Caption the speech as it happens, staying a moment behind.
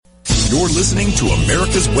You're listening to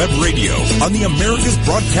America's Web Radio on the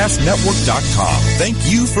AmericasBroadcastNetwork.com. Thank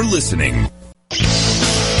you for listening.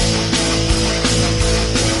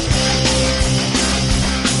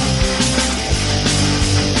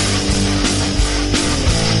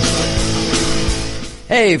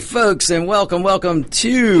 Hey, folks, and welcome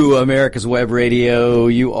to America's Web Radio.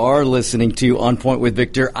 You are listening to On Point with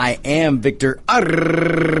Victor. I am Victor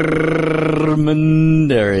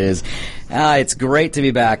Armendariz. It's great to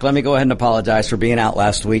be back. Let me go ahead and apologize for being out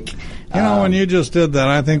last week. You know, when you just did that,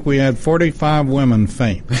 I think we had 45 women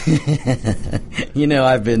faint. You know,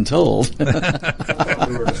 I've been told. We were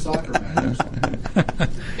at a soccer match.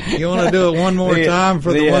 You want to do it one more time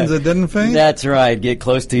for the ones that didn't faint? That's right. Get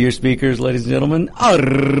close to your speakers, ladies and gentlemen.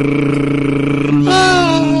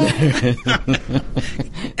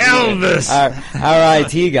 Elvis! Our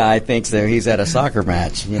IT guy thinks that he's at a soccer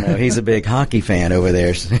match. You know, he's a big hockey fan over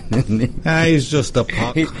there. He's just a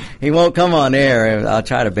puck. He won't come on air. I'll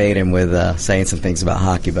try to bait him with saying some things about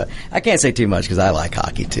hockey, but I can't say too much because I like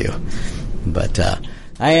hockey too. But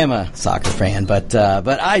I am a soccer fan, but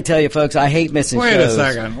I tell you, folks, I hate missing shows. Wait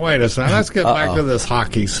a second. Let's get back to this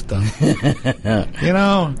hockey stuff. You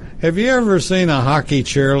know, have you ever seen a hockey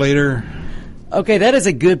cheerleader? Okay, that is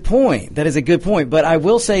a good point. But I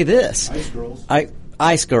will say this: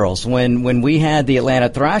 Ice Girls. When we had the Atlanta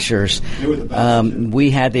Thrashers,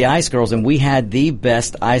 we had the Ice Girls, and we had the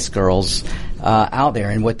best Ice Girls out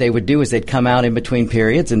there. And what they would do is they'd come out in between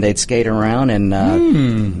periods and they'd skate around.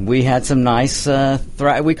 And we had some nice.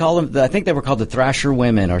 We call them. I think they were called the Thrasher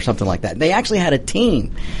Women or something like that. They actually had a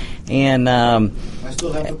team. And I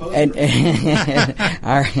still have the poster. And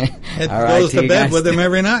our goes to bed with him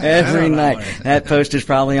every night. Every night. That poster's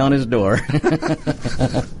probably on his door.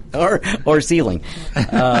 or ceiling.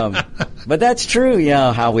 But that's true,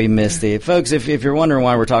 how we missed it. Folks, if you're wondering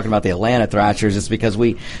why we're talking about the Atlanta Thrashers, it's because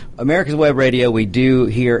America's Web Radio, we do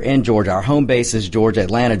here in Georgia. Our home base is Georgia,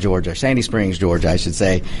 Atlanta, Georgia, Sandy Springs, Georgia, I should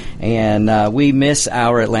say. And we miss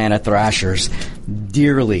our Atlanta Thrashers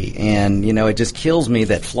dearly. And, you know, it just kills me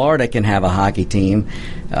that Florida can have a hockey team,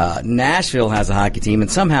 Nashville has a hockey team,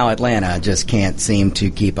 and somehow Atlanta just can't seem to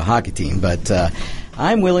keep a hockey team. But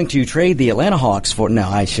I'm willing to trade the Atlanta Hawks for... No,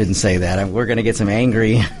 I shouldn't say that. We're going to get some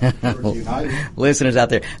angry listeners out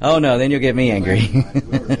there. Oh, no, then you'll get me angry.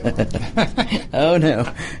 Oh,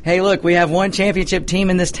 no. Hey, look, we have one championship team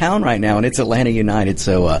in this town right now, and it's Atlanta United,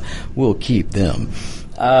 so we'll keep them.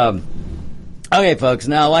 Okay, folks,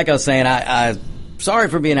 now, like I was saying, I sorry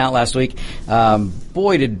for being out last week.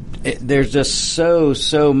 There's just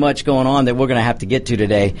so much going on that we're going to have to get to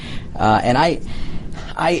today. And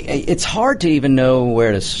it's hard to even know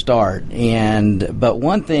where to start. But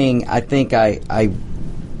one thing I think I'm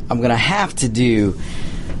going to have to do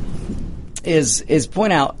is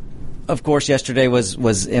point out. Of course, yesterday was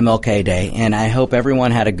MLK Day, and I hope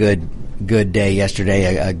everyone had a good day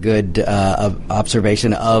yesterday, a good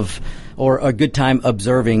observation of. Or a good time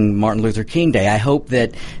observing Martin Luther King Day. I hope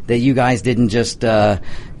that you guys didn't just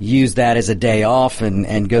use that as a day off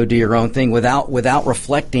and go do your own thing without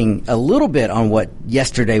reflecting a little bit on what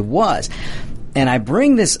yesterday was. And I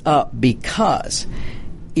bring this up because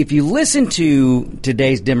if you listen to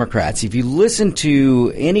today's Democrats, if you listen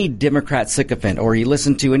to any Democrat sycophant, or you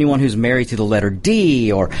listen to anyone who's married to the letter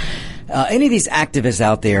D, or any of these activists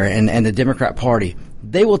out there and the Democrat Party,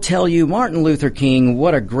 they will tell you Martin Luther King,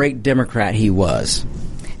 what a great Democrat he was.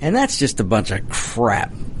 And that's just a bunch of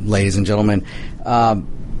crap, ladies and gentlemen.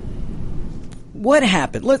 What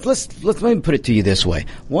happened? Let me put it to you this way.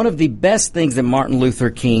 One of the best things that Martin Luther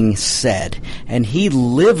King said, and he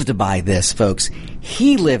lived by this, folks.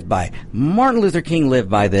 Martin Luther King lived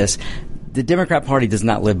by this. The Democrat Party does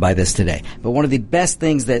not live by this today. But one of the best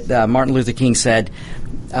things that Martin Luther King said,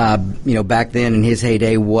 back then in his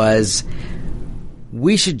heyday was,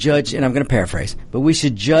 we should judge, and I'm going to paraphrase, but we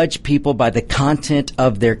should judge people by the content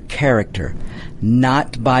of their character,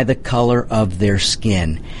 not by the color of their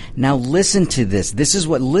skin. Now listen to this.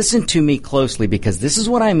 Listen to me closely, because this is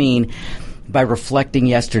what I mean by reflecting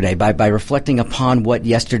yesterday, by reflecting upon what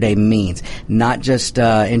yesterday means, not just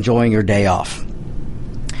enjoying your day off.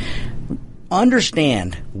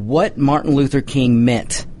 Understand what Martin Luther King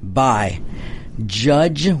meant by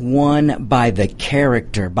judge one by the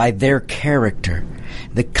character, by their character,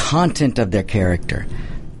 the content of their character,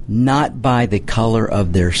 not by the color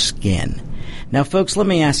of their skin. Now, folks, let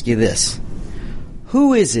me ask you this.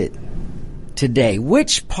 Who is it today?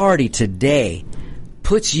 Which party today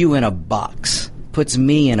puts you in a box, puts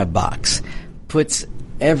me in a box, puts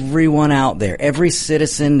everyone out there, every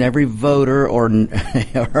citizen, every voter, or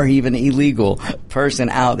even illegal person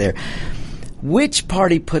out there? Which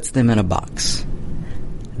party puts them in a box?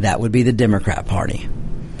 That would be the Democrat Party.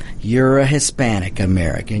 You're a Hispanic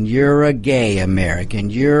American. You're a gay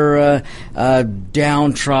American. You're a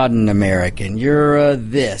downtrodden American. You're a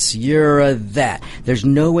this. You're a that. There's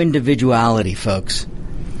no individuality, folks.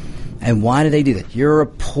 And why do they do that? You're a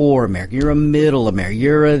poor American. You're a middle American.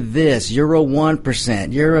 You're a this. You're a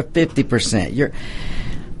 1%. You're a 50%.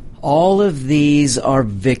 All of these are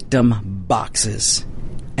victim boxes.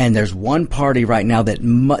 And there's one party right now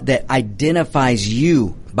that identifies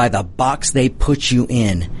you by the box they put you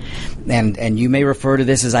in. And you may refer to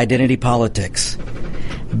this as identity politics.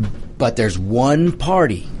 But there's one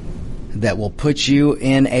party that will put you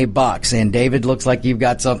in a box. And David, looks like you've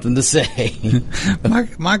got something to say.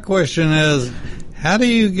 My question is, how do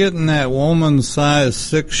you get in that woman's size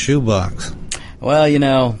 6 shoebox?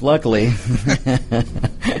 Well, luckily,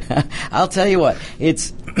 I'll tell you what,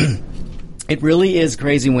 it really is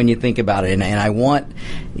crazy when you think about it, and I want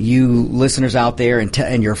you listeners out there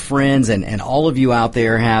and your friends and all of you out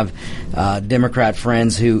there have Democrat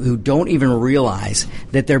friends who don't even realize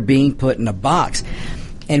that they're being put in a box.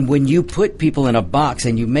 And when you put people in a box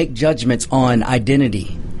and you make judgments on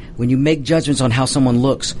identity, when you make judgments on how someone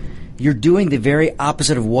looks, you're doing the very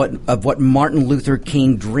opposite of what Martin Luther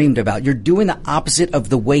King dreamed about. You're doing the opposite of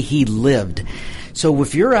the way he lived. So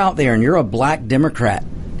if you're out there and you're a black Democrat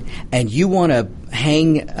and you want to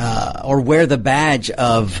hang or wear the badge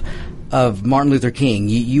of Martin Luther King,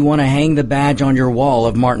 you want to hang the badge on your wall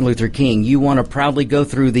of Martin Luther King, you want to proudly go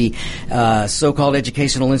through the so-called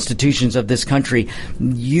educational institutions of this country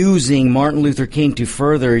using Martin Luther King to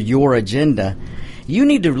further your agenda, you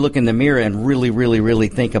need to look in the mirror and really, really, really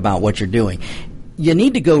think about what you're doing. You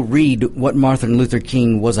need to go read what Martin Luther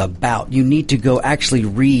King was about. You need to go actually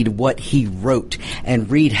read what he wrote and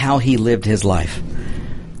read how he lived his life.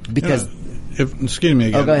 Because, excuse me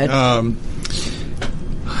again. Oh, go ahead.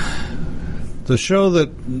 The show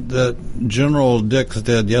that General Dix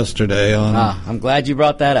did yesterday on. I'm glad you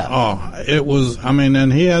brought that up. Oh, it was. I mean,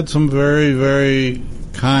 and he had some very, very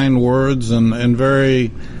kind words and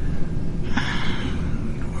very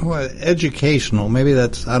educational. Maybe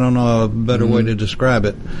that's, I don't know a better way to describe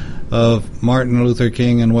it, of Martin Luther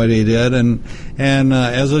King and what he did, and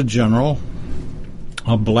as a general,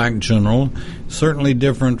 a black general, certainly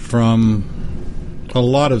different from a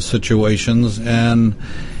lot of situations, and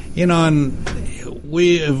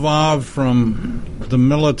we evolved from the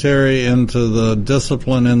military into the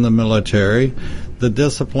discipline in the military, the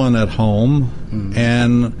discipline at home,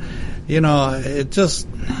 and it just,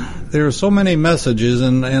 there are so many messages,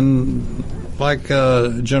 and like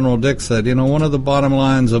General Dix said, one of the bottom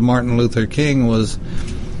lines of Martin Luther King was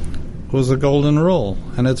the golden rule,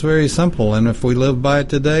 and it's very simple, and if we live by it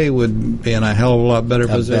today, we'd be in a hell of a lot better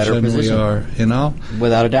position than we are,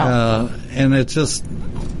 without a doubt. And it's just,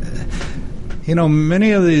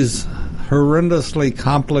 many of these horrendously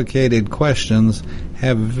complicated questions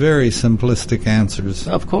have very simplistic answers.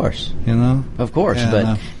 Of course. Of course.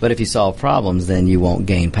 And, but if you solve problems, then you won't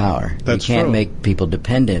gain power. That's You can't true. make people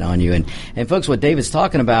dependent on you. And folks, what David's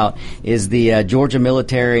talking about is the Georgia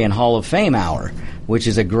Military and Hall of Fame Hour, which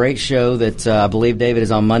is a great show that I believe, David,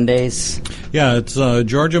 is on Mondays. Yeah, it's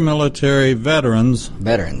Georgia Military Veterans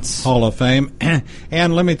Hall of Fame.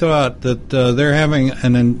 And let me throw out that they're having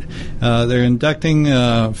they're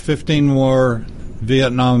inducting 15 more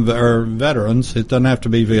Vietnam veterans. It doesn't have to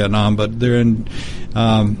be Vietnam, but they're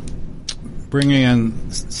bringing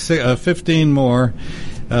in 15 more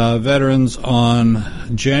veterans on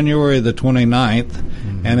January the 29th,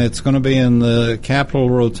 and it's going to be in the Capitol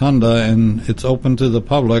Rotunda, and it's open to the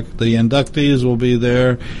public. The inductees will be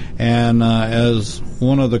there, and as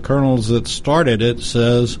one of the colonels that started it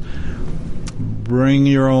says, bring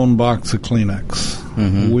your own box of Kleenex.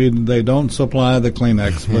 They don't supply the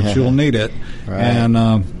Kleenex, but you'll need it. Right.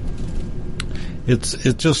 And it's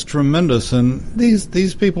just tremendous. And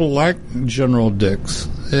these people like General Dix,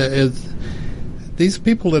 these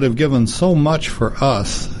people that have given so much for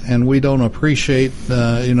us, and we don't appreciate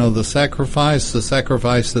the sacrifice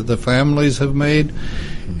that the families have made.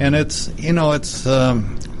 And it's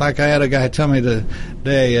like I had a guy tell me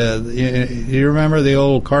today, you remember the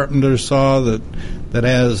old carpenter saw that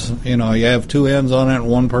has, you have two ends on it, and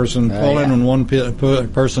one person pulling and one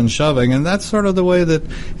person shoving, and that's sort of the way that,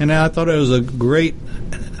 and I thought it was a great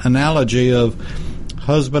analogy of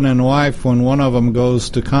husband and wife when one of them goes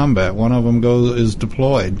to combat, one of them is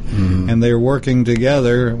deployed, and they're working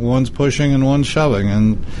together, one's pushing and one's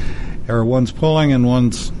shoving, or one's pulling and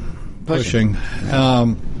one's pushing.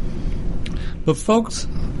 But folks,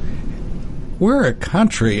 we're a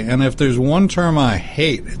country, and if there's one term I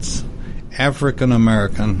hate, it's African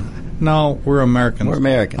American. No, we're Americans. We're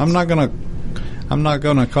Americans. I'm I'm not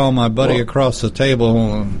going to call my buddy across the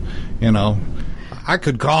table, you know. I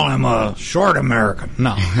could call him a short American.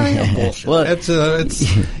 No, bullshit. Well, it's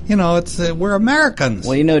we're Americans.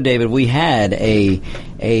 Well, you know, David, we had a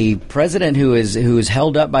president who is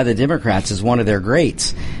held up by the Democrats as one of their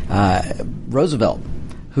greats, Roosevelt,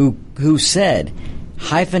 who said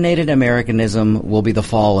hyphenated Americanism will be the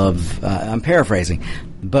fall of. I'm paraphrasing,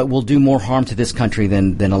 but will do more harm to this country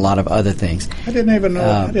than a lot of other things. I didn't even know.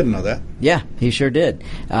 I didn't know that. Yeah, he sure did.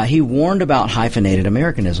 He warned about hyphenated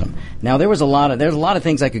Americanism. Now there's a lot of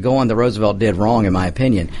things I could go on that Roosevelt did wrong, in my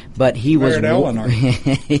opinion, but he was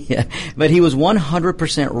yeah, but he was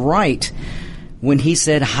 100% right when he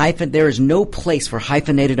said there is no place for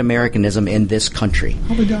hyphenated Americanism in this country.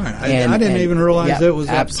 Oh, my God. I didn't even realize it was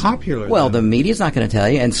that popular. Well, the media's not going to tell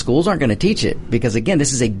you, and schools aren't going to teach it, because, again,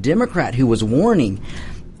 this is a Democrat who was warning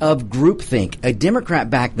of groupthink, a Democrat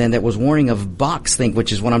back then that was warning of box think,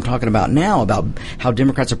 which is what I'm talking about now, about how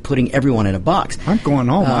Democrats are putting everyone in a box. I'm going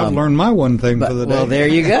home. I've learned my one thing for the day. Well, there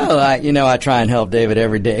you go. I try and help David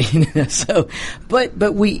every day. But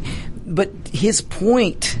his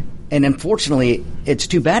point, and unfortunately, it's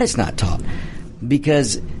too bad it's not taught,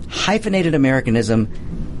 because hyphenated Americanism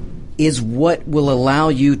is what will allow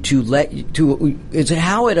you is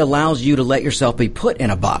how it allows you to let yourself be put in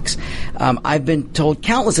a box. I've been told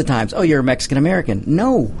countless of times, oh, you're a Mexican American.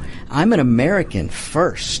 No, I'm an American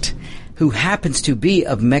first who happens to be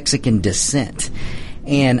of Mexican descent.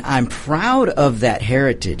 And I'm proud of that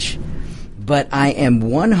heritage, but I am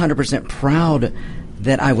 100% proud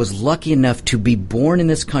that I was lucky enough to be born in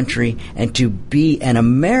this country and to be an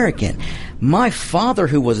American. My father,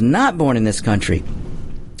 who was not born in this country,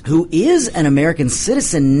 who is an American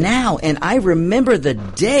citizen now, and I remember the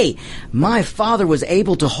day my father was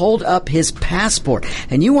able to hold up his passport.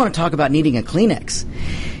 And you want to talk about needing a Kleenex.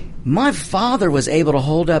 My father was able to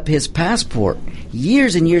hold up his passport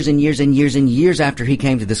years and years and years and years and years after he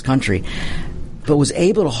came to this country, but was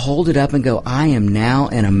able to hold it up and go, I am now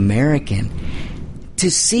an American. To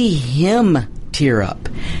see him tear up,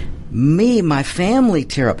 me, my family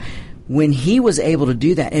tear up, when he was able to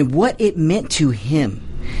do that, and what it meant to him.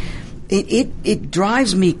 It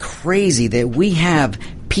drives me crazy that we have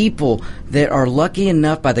people that are lucky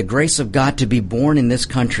enough by the grace of God to be born in this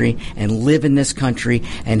country and live in this country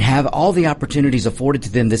and have all the opportunities afforded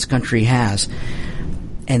to them this country has,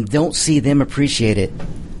 and don't see them appreciate it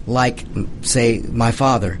like, say, my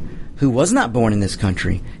father, who was not born in this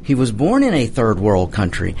country. He was born in a third world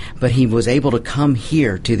country, but he was able to come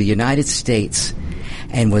here to the United States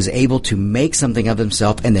and was able to make something of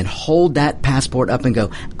himself and then hold that passport up and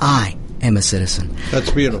go, I am a citizen. That's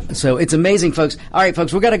beautiful. So it's amazing, folks. All right,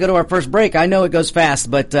 folks, we've got to go to our first break. I know it goes fast,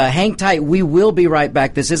 but hang tight. We will be right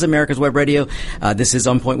back. This is America's Web Radio. This is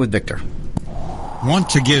On Point with Victor. Want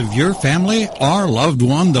to give your family or loved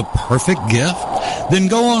one the perfect gift? Then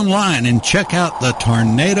go online and check out the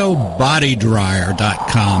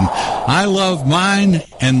TornadoBodyDryer.com. I love mine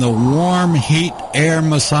and the warm heat air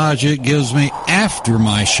massage it gives me after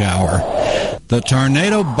my shower. The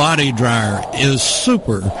Tornado Body Dryer is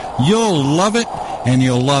super. You'll love it, and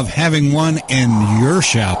you'll love having one in your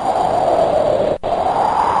shower.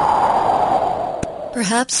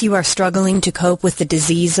 Perhaps you are struggling to cope with the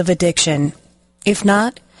disease of addiction. If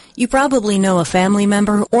not, you probably know a family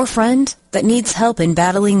member or friend that needs help in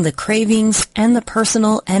battling the cravings and the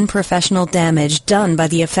personal and professional damage done by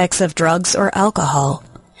the effects of drugs or alcohol.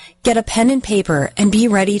 Get a pen and paper and be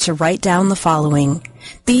ready to write down the following.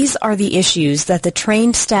 These are the issues that the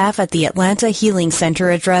trained staff at the Atlanta Healing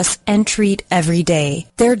Center address and treat every day.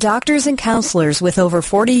 Their doctors and counselors with over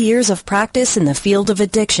 40 years of practice in the field of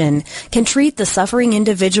addiction can treat the suffering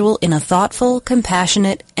individual in a thoughtful,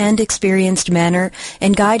 compassionate, and experienced manner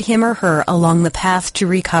and guide him or her along the path to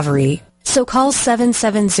recovery. So call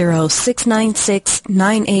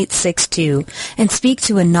 770-696-9862 and speak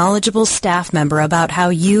to a knowledgeable staff member about how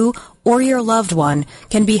you or your loved one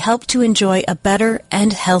can be helped to enjoy a better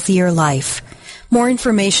and healthier life. More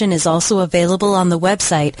information is also available on the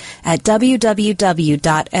website at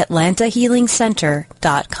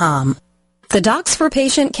www.atlantahealingcenter.com. The Docs for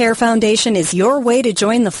Patient Care Foundation is your way to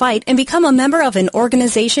join the fight and become a member of an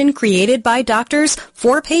organization created by doctors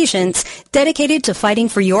for patients dedicated to fighting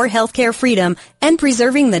for your healthcare freedom and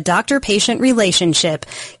preserving the doctor-patient relationship.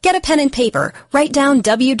 Get a pen and paper. Write down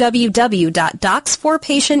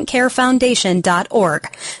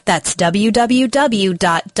www.docsforpatientcarefoundation.org. That's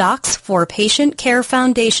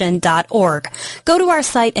www.docsforpatientcarefoundation.org. Go to our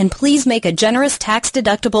site and please make a generous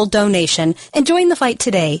tax-deductible donation and join the fight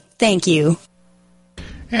today. Thank you.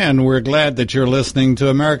 And we're glad that you're listening to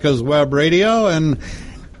America's Web Radio. And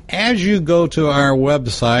as you go to our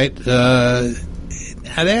website,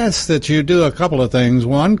 I'd ask that you do a couple of things.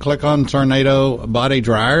 One, click on Tornado Body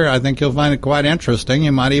Dryer. I think you'll find it quite interesting.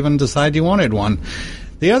 You might even decide you wanted one.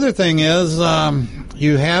 The other thing is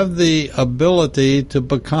you have the ability to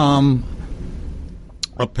become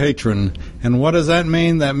a patron. And what does that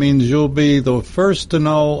mean? That means you'll be the first to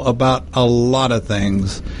know about a lot of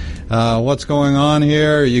things. What's going on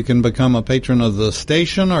here? You can become a patron of the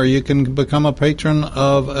station, or you can become a patron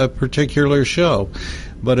of a particular show.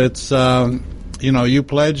 But it's, you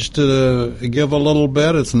pledge to give a little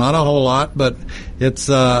bit. It's not a whole lot, but it's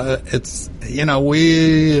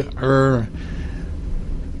we are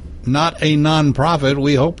not a non-profit.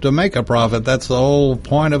 We hope to make a profit. That's the whole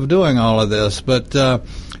point of doing all of this. But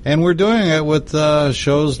and we're doing it with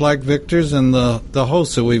shows like Victor's and the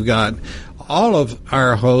hosts that we've got. All of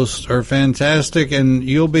our hosts are fantastic, and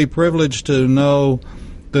you'll be privileged to know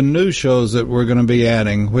the new shows that we're going to be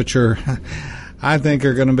adding, which are, I think,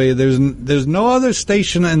 are going to be. There's no other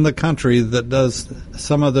station in the country that does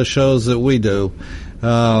some of the shows that we do,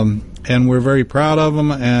 and we're very proud of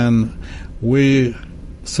them, and we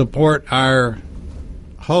support our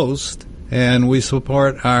host, and we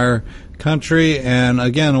support our country. And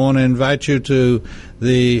again, I want to invite you to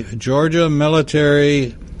the Georgia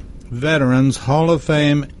Military Veterans Hall of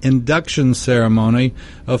Fame induction ceremony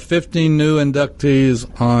of 15 new inductees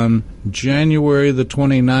on January the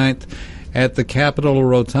 29th at the Capitol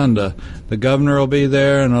Rotunda. The governor will be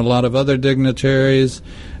there and a lot of other dignitaries.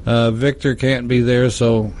 Victor can't be there,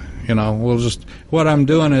 so we'll just. What I'm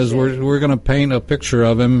doing is we're going to paint a picture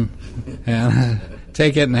of him and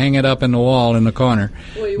take it and hang it up in the wall in the corner.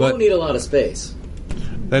 Well, you won't need a lot of space.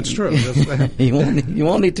 That's true. You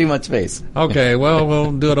won't need too much space. Okay, well,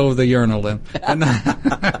 we'll do it over the urinal then.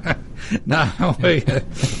 No, wait.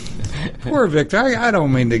 Poor Victor. I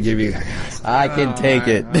don't mean to give you. I can take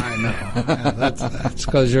it. I know. That's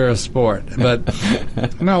because you're a sport. But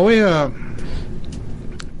no,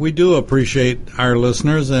 we do appreciate our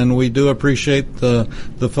listeners, and we do appreciate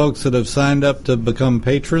the folks that have signed up to become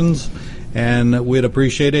patrons. And we'd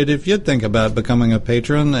appreciate it if you'd think about becoming a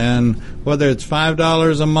patron, and whether it's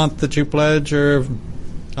 $5 a month that you pledge or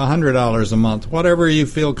 $100 a month, whatever you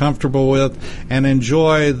feel comfortable with, and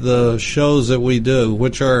enjoy the shows that we do,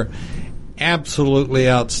 which are absolutely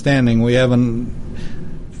outstanding. We have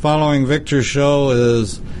following Victor's show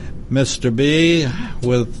is Mr. B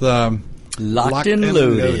with Locked and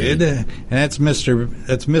Loaded. And that's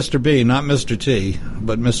Mr. B, not Mr. T,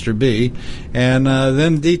 but Mr. B. And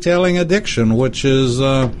then Detailing Addiction, which is,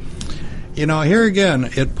 here again,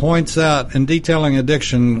 it points out, and Detailing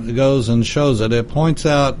Addiction goes and shows it. It points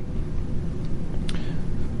out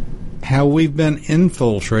how we've been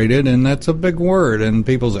infiltrated, and that's a big word, and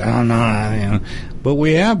people say, oh, no, but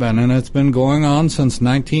we have been, and it's been going on since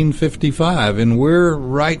 1955, and we're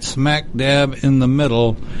right smack dab in the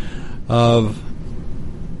middle of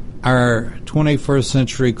our 21st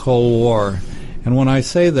century Cold War. And when I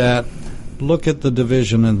say that, look at the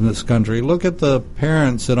division in this country. Look at the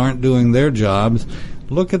parents that aren't doing their jobs.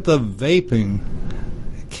 Look at the vaping.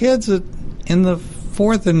 Kids in the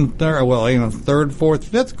third, fourth,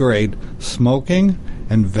 fifth grade smoking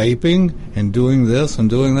and vaping and doing this and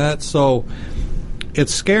doing that. So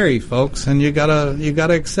it's scary, folks, and you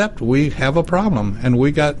gotta accept we have a problem, and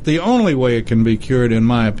the only way it can be cured, in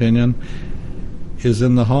my opinion, is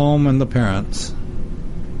in the home and the parents.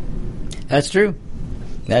 That's true.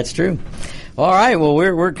 All right, well,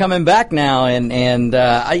 we're coming back now, and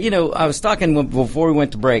I was talking before we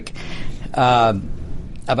went to break about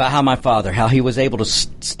how my father, how he was able to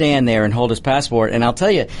stand there and hold his passport, and I'll tell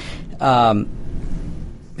you,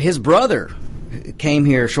 his brother came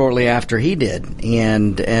here shortly after he did,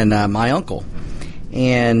 and my uncle,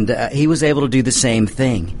 and he was able to do the same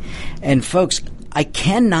thing. And folks, I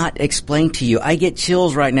cannot explain to you, I get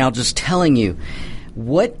chills right now just telling you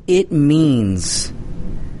what it means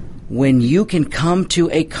when you can come to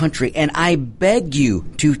a country, and I beg you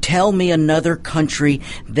to tell me another country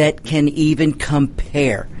that can even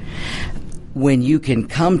compare. When you can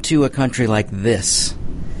come to a country like this,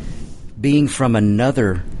 being from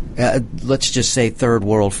another let's just say third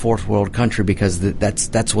world, fourth world country, because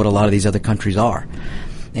that's what a lot of these other countries are.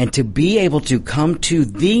 And to be able to come to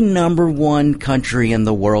the number one country in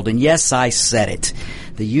the world, and yes, I said it,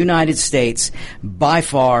 the United States, by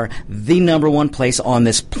far the number one place on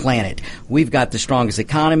this planet. We've got the strongest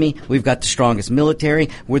economy. We've got the strongest military.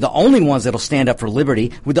 We're the only ones that'll stand up for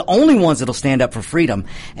liberty. We're the only ones that'll stand up for freedom.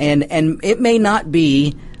 And it may not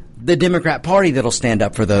be the Democrat Party that'll stand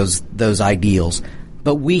up for those ideals.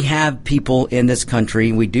 But we have people in this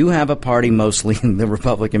country. We do have a party, mostly the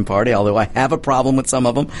Republican Party, although I have a problem with some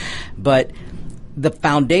of them. But the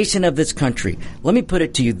foundation of this country. Let me put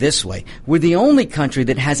it to you this way. We're the only country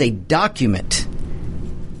that has a document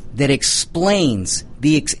that explains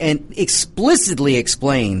and explicitly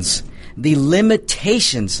explains the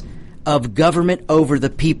limitations of government over the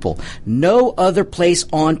people. No other place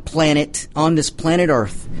on this planet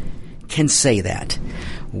Earth can say that.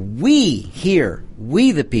 We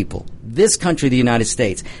the people, this country, the United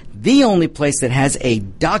States, the only place that has a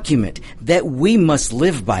document that we must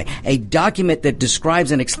live by, a document that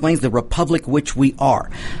describes and explains the republic which we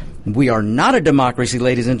are. We are not a democracy,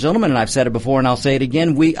 ladies and gentlemen, and I've said it before and I'll say it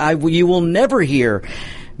again. You will never hear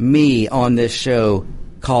me on this show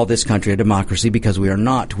call this country a democracy, because we are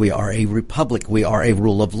not. We are a republic. We are a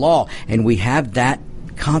rule of law, and we have that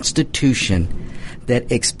Constitution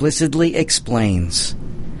that explicitly explains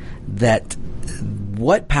that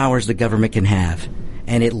what powers the government can have,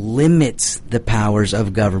 and it limits the powers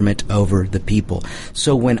of government over the people.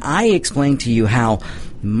 So when I explain to you how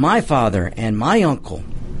my father and my uncle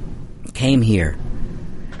came here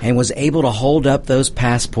and was able to hold up those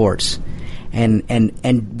passports and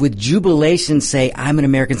with jubilation say, I'm an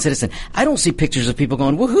American citizen. I don't see pictures of people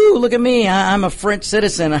going, woohoo, look at me, I'm a French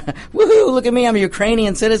citizen. Woohoo, look at me, I'm a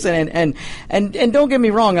Ukrainian citizen. And don't get me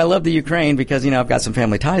wrong, I love the Ukraine because, I've got some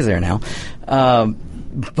family ties there now.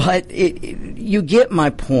 But you get my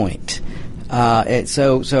point.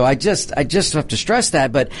 So I just have to stress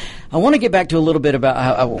that, but I want to get back to a little bit about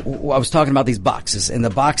how I was talking about these boxes and the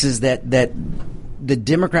boxes that the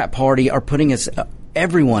Democrat Party are putting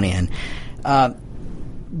everyone in.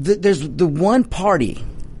 There's the one party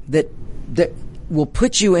that will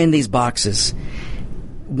put you in these boxes.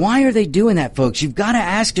 Why are they doing that, folks? You've got to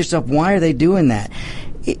ask yourself, why are they doing that?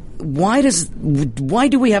 Why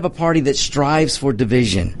do we have a party that strives for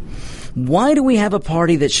division? Why do we have a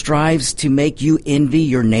party that strives to make you envy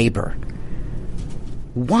your neighbor?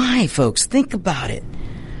 Why, folks? Think about it.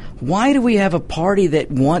 Why do we have a party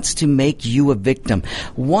that wants to make you a victim?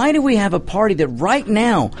 Why do we have a party that right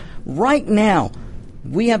now,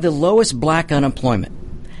 we have the lowest black unemployment?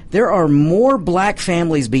 There are more black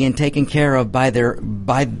families being taken care of by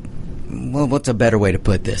what's a better way to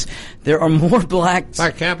put this? There are more blacks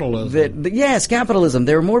by capitalism. Yes, capitalism.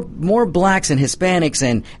 There are more blacks and Hispanics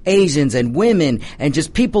and Asians and women and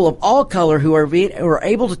just people of all color who are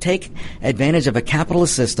able to take advantage of a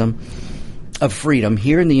capitalist system of freedom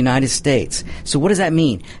here in the United States. So what does that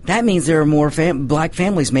mean? That means there are more black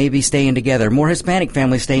families maybe staying together, more Hispanic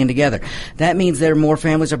families staying together. That means there are more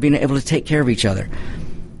families are being able to take care of each other.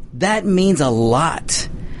 That means a lot.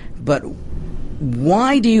 But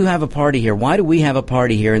why do you have a party here? Why do we have a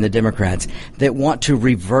party here in the Democrats that want to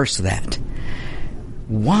reverse that?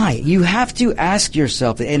 Why? You have to ask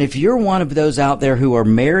yourself, and if you're one of those out there who are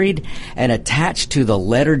married and attached to the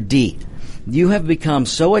letter D, you have become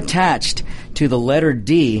so attached to the letter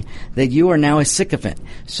D that you are now a sycophant.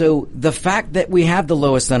 So the fact that we have the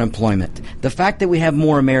lowest unemployment, the fact that we have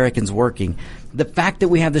more Americans working, the fact that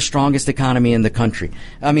we have the strongest economy in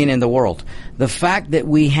the world, the fact that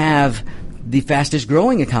we have the fastest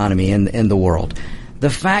growing economy in the world, the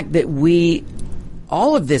fact that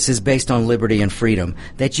all of this is based on liberty and freedom,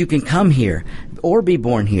 that you can come here or be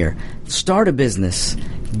born here, start a business,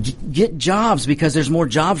 get jobs because there's more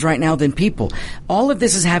jobs right now than people. All of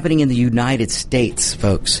this is happening in the United States,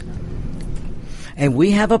 folks. And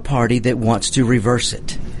we have a party that wants to reverse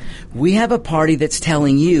it. We have a party that's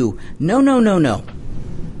telling you, no.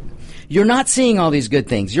 You're not seeing all these good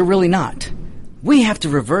things. You're really not. We have to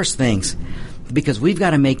reverse things because we've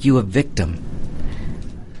got to make you a victim.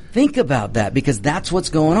 Think about that, because that's what's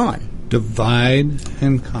going on. Divide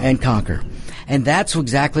and conquer. And that's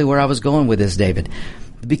exactly where I was going with this, David.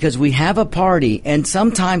 Because we have a party, and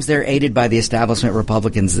sometimes they're aided by the establishment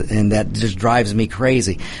Republicans, and that just drives me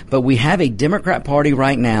crazy. But we have a Democrat Party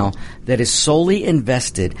right now that is solely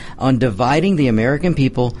invested on dividing the American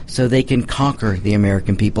people so they can conquer the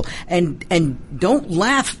American people. And don't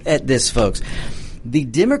laugh at this, folks. The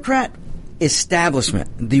Democrat establishment,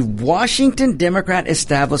 the Washington Democrat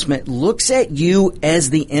establishment, looks at you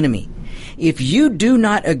as the enemy. If you do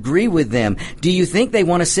not agree with them, do you think they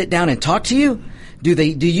want to sit down and talk to you? Do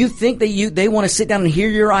you think that they want to sit down and hear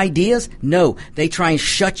your ideas? No. They try and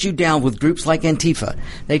shut you down with groups like Antifa.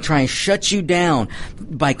 They try and shut you down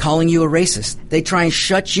by calling you a racist. They try and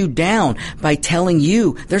shut you down by telling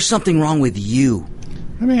you there's something wrong with you.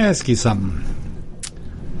 Let me ask you something.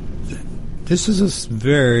 This is a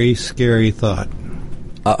very scary thought.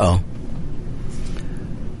 Uh-oh.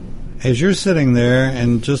 As you're sitting there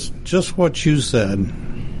and just what you said,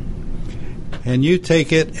 and you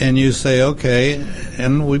take it and you say, okay,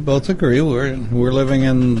 and we both agree we're living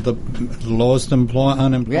in the lowest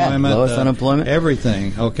unemployment, lowest unemployment,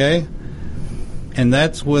 everything, okay, and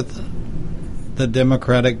that's with the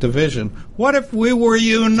Democratic division. What if we were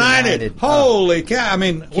united? Holy cow! I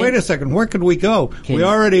mean, wait a second. Where could we go? We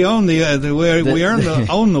already own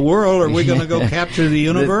own the world. Are we going to go capture the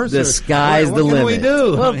universe? The sky's the limit. What can we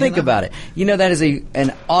do? Well, think about it. You know, that is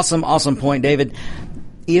an awesome point, David.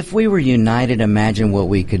 If we were united, imagine what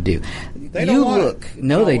we could do. They don't want it.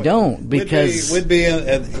 No, they don't, because we'd be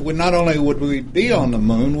not only would we be on the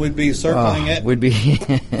moon, we'd be circling it. We'd be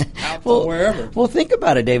out to wherever. Well, think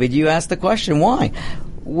about it, David. You asked the question, why?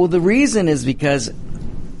 Well, the reason is because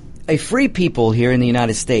a free people here in the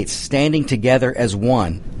United States standing together as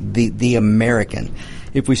one, the American.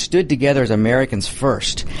 If we stood together as Americans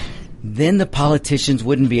first, then the politicians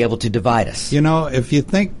wouldn't be able to divide us. You know, if you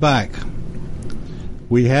think back,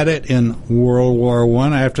 we had it in World War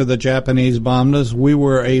I after the Japanese bombed us. We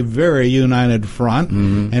were a very united front,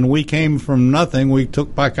 and we came from nothing. We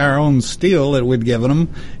took back our own steel that we'd given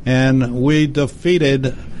them, and we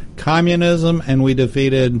defeated communism, and we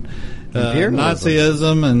defeated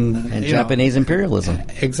Nazism and Japanese imperialism.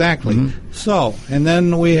 Exactly. So, and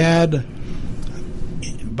then we had,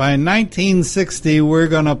 by 1960, we're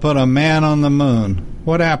going to put a man on the moon.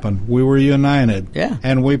 What happened? We were united. Yeah.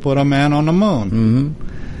 And we put a man on the moon.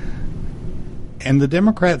 And the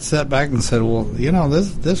Democrats sat back and said, well, you know,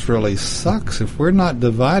 this really sucks. If we're not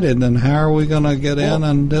divided, then how are we going to get in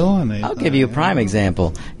and do anything? I'll give you a prime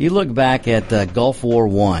example. You look back at Gulf War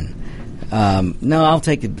I. No, I'll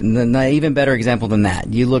take an even better example than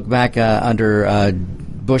that. You look back under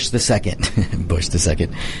Bush the Second. Bush the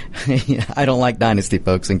Second. I don't like dynasty,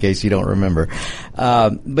 folks, in case you don't remember.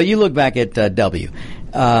 But you look back at W.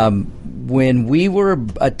 When we were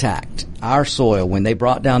attacked, our soil, when they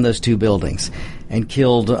brought down those two buildings and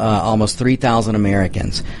killed almost 3,000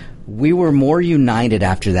 Americans, we were more united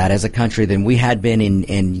after that as a country than we had been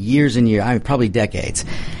in years and years, I mean, probably decades.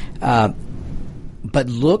 But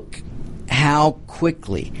look how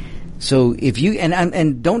quickly. So if you,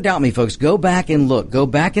 and don't doubt me, folks, go back and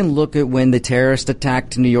look at when the terrorists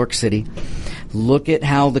attacked New York City. Look at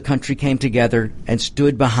how the country came together and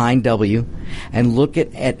stood behind W, and look at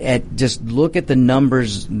the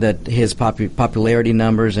numbers, that his popularity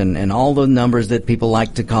numbers and all the numbers that people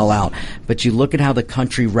like to call out. But you look at how the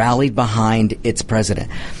country rallied behind its president.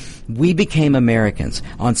 We became Americans.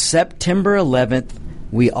 On September 11th,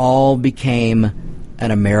 we all became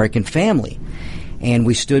an American family. And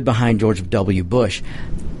we stood behind George W. Bush.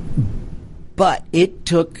 But it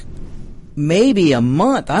took maybe a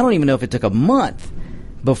month. I don't even know if it took a month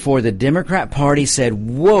before the Democrat Party said,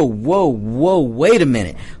 whoa, wait a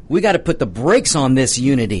minute. We got to put the brakes on this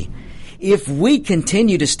unity. If we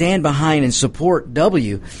continue to stand behind and support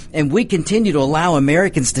W, and we continue to allow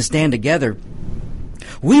Americans to stand together,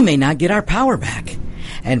 we may not get our power back.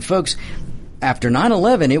 And folks, after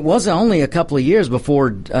 9/11, it was only a couple of years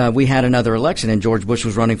before we had another election, and George Bush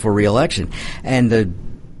was running for re-election.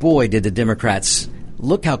 And boy, did the Democrats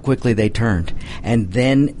look how quickly they turned. And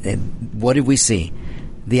then what did we see?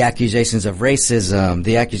 The accusations of racism,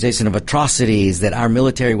 the accusation of atrocities, that our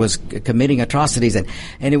military was committing atrocities. And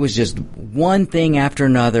it was just one thing after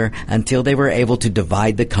another until they were able to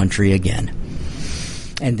divide the country again.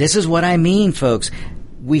 And this is what I mean, folks.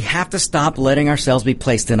 We have to stop letting ourselves be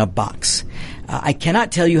placed in a box. I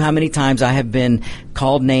cannot tell you how many times I have been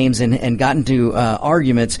called names and gotten to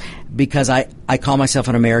arguments because I call myself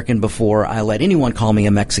an American before I let anyone call me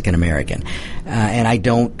a Mexican American. And I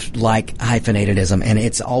don't like hyphenatedism. And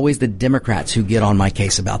it's always the Democrats who get on my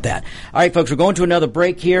case about that. All right, folks, we're going to another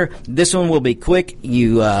break here. This one will be quick.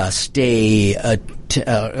 You stay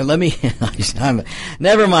let me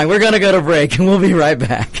never mind. We're going to go to break, and we'll be right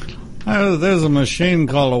back. There's a machine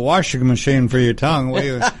called a washing machine for your tongue,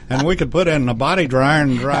 and we could put it in a body dryer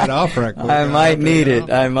and dry it off right quick. I might need it.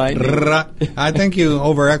 I think you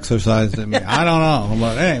over-exercised it. I don't know.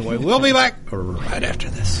 But anyway, we'll be back right after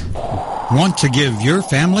this. Want to give your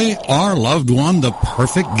family or loved one the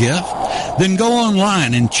perfect gift? Then go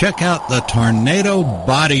online and check out the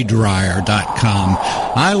TornadoBodyDryer.com.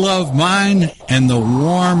 I love mine and the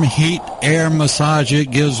warm heat air massage it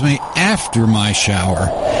gives me after my shower.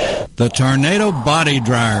 The Tornado Body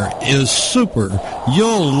Dryer is super.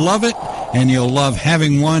 You'll love it, and you'll love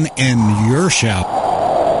having one in your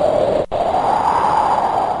shower.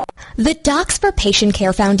 The Docs for Patient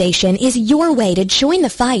Care Foundation is your way to join the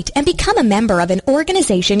fight and become a member of an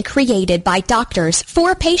organization created by doctors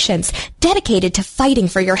for patients, dedicated to fighting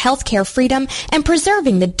for your healthcare freedom and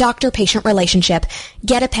preserving the doctor-patient relationship.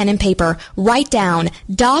 Get a pen and paper. Write down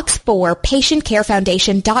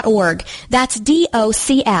docs4patientcarefoundation.org. That's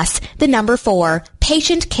DOCS, the number 4,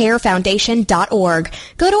 patientcarefoundation.org.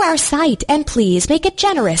 Go to our site and please make a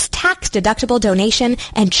generous tax-deductible donation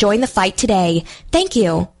and join the fight today. Thank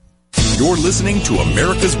you. You're listening to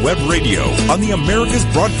America's Web Radio on the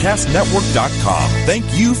AmericasBroadcastNetwork.com. Thank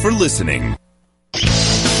you for listening.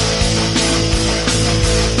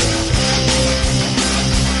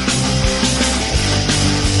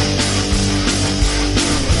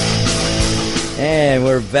 And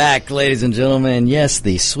we're back, ladies and gentlemen. Yes,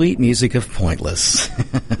 the sweet music of Pointless.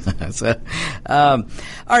 All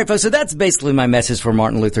right, folks, so that's basically my message for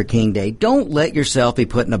Martin Luther King Day. Don't let yourself be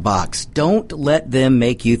put in a box. Don't let them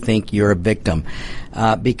make you think you're a victim.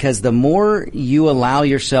 Because the more you allow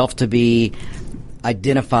yourself to be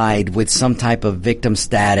identified with some type of victim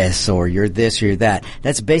status, or you're this or you're that,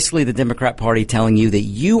 that's basically the Democrat Party telling you that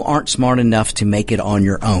you aren't smart enough to make it on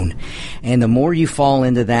your own. And the more you fall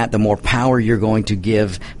into that, the more power you're going to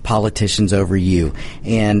give politicians over you.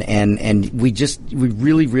 And we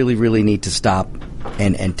really need to stop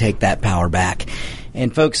and take that power back.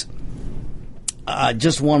 And folks,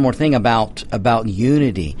 just one more thing about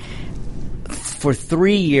unity. For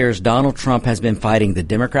 3 years, Donald Trump has been fighting the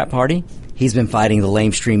Democrat Party. He's been fighting the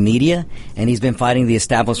lamestream media, and he's been fighting the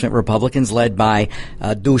establishment Republicans led by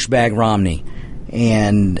douchebag Romney.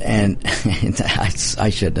 And I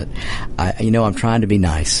shouldn't. I'm trying to be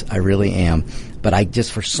nice. I really am. But I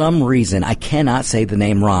just, for some reason, I cannot say the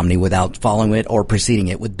name Romney without following it or preceding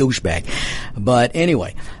it with douchebag. But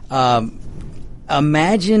anyway,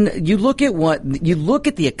 imagine, you look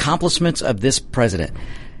at the accomplishments of this president.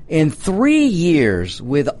 In 3 years,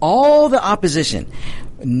 with all the opposition,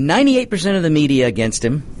 98% of the media against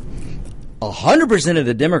him, 100% of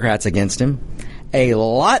the Democrats against him, a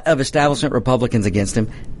lot of establishment Republicans against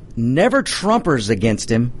him, never Trumpers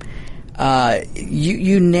against him,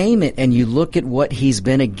 you name it, and you look at what he's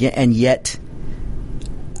been against, and yet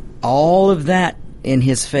all of that in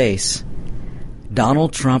his face,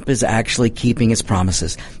 Donald Trump is actually keeping his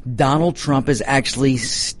promises. Donald Trump is actually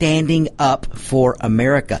standing up for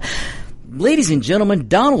America. Ladies and gentlemen,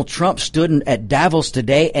 Donald Trump stood at Davos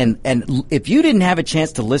today, and if you didn't have a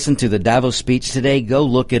chance to listen to the Davos speech today, go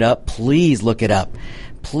look it up. Please look it up.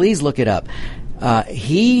 Please look it up.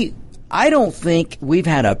 I don't think we've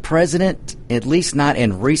had a president, at least not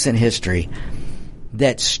in recent history,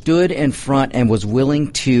 that stood in front and was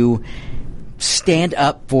willing to stand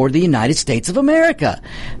up for the United States of America.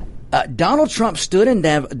 Donald Trump stood in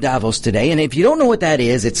Davos today, and if you don't know what that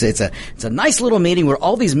is, it's a nice little meeting where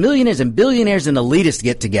all these millionaires and billionaires and elitists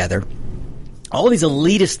get together. All these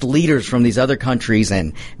elitist leaders from these other countries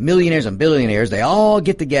and millionaires and billionaires, they all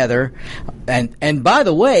get together, and by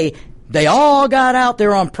the way, they all got out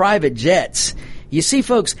there on private jets. You see,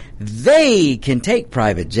 folks, they can take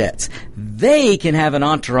private jets. They can have an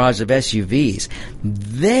entourage of SUVs.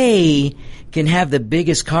 They can have the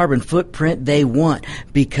biggest carbon footprint they want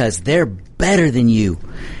because they're better than you.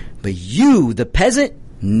 But you, the peasant,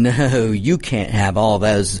 no, you can't have all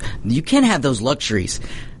those. You can't have those luxuries.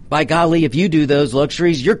 By golly, if you do those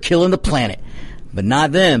luxuries, you're killing the planet. But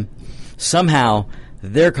not them. Somehow,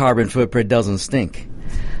 their carbon footprint doesn't stink.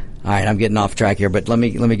 All right, I'm getting off track here, but let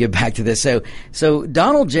me get back to this. So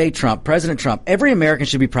Donald J. Trump, President Trump, every American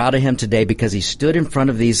should be proud of him today because he stood in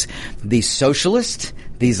front of these socialists,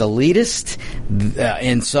 these elitists,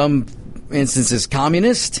 in some instances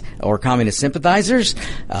communist or communist sympathizers,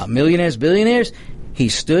 millionaires, billionaires. He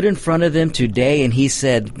stood in front of them today and he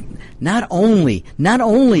said, not only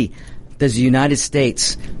does the United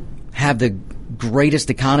States have the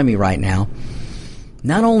greatest economy right now,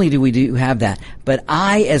 not only do we have that, but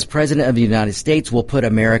I, as President of the United States, will put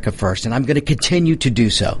America first, and I'm going to continue to do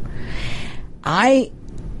so. I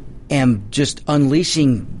am just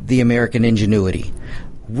unleashing the American ingenuity.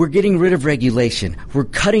 We're getting rid of regulation. We're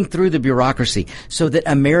cutting through the bureaucracy so that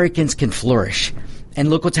Americans can flourish. And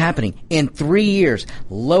look what's happening. In 3 years,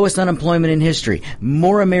 lowest unemployment in history,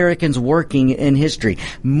 more Americans working in history,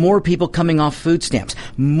 more people coming off food stamps,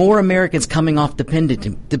 more Americans coming off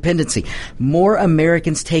dependency, more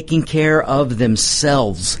Americans taking care of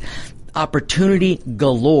themselves. Opportunity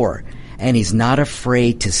galore. And he's not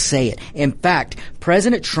afraid to say it. In fact,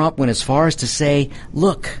 President Trump went as far as to say,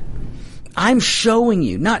 look, I'm showing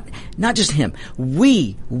you, not just him,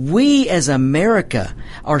 we as America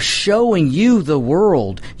are showing you, the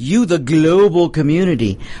world, you, the global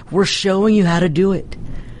community, we're showing you how to do it.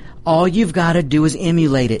 All you've got to do is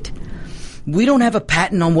emulate it. We don't have a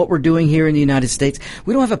patent on what we're doing here in the United States.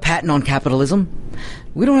 We don't have a patent on capitalism.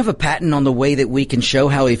 We don't have a patent on the way that we can show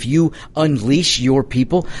how if you unleash your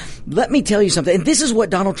people. Let me tell you something, and this is what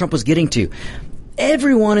Donald Trump was getting to.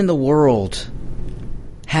 Everyone in the world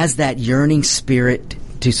has that yearning spirit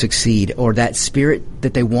to succeed, or that spirit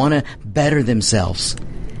that they want to better themselves,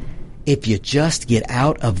 if you just get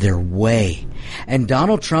out of their way. And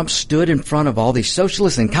Donald Trump stood in front of all these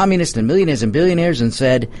socialists and communists and millionaires and billionaires and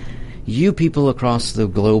said, you people across the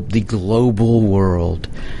globe, the global world,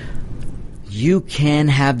 you can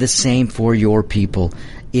have the same for your people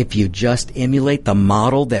if you just emulate the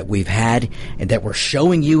model that we've had and that we're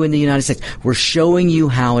showing you in the United States. We're showing you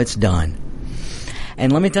how it's done.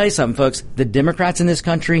 And let me tell you something, folks. The Democrats in this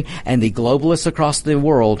country and the globalists across the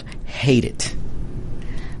world hate it.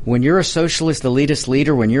 When you're a socialist elitist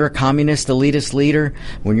leader, when you're a communist elitist leader,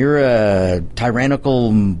 when you're a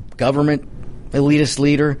tyrannical government elitist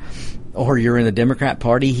leader, or you're in the Democrat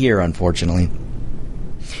Party here, unfortunately,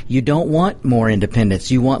 you don't want more independence.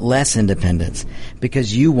 You want less independence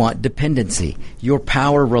because you want dependency. Your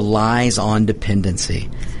power relies on dependency.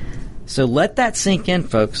 So let that sink in,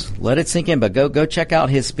 folks. Let it sink in. But go check out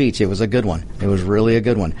his speech. It was a good one. It was really a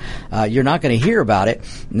good one. You're not going to hear about it.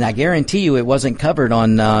 And I guarantee you it wasn't covered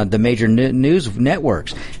on the major news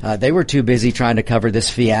networks. They were too busy trying to cover this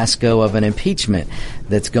fiasco of an impeachment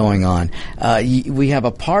that's going on. We have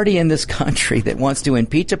a party in this country that wants to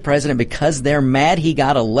impeach a president because they're mad he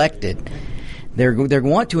got elected. They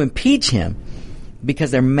want to impeach him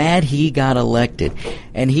because they're mad he got elected.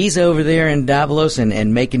 And he's over there in Davos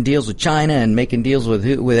and making deals with China and making deals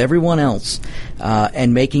with everyone else,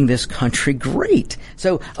 and making this country great.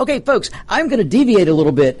 So, okay, folks, I'm going to deviate a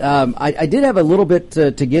little bit. I did have a little bit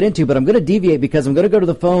to get into, but I'm going to deviate because I'm going to go to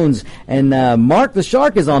the phones. And Mark the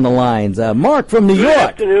Shark is on the lines. Mark from New York. Good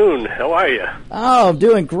afternoon. How are you? Oh, I'm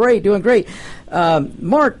doing great, Mark,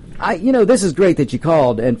 this is great that you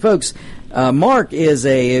called. And, folks, Mark is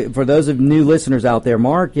for those of new listeners out there,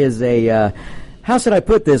 Mark is how should I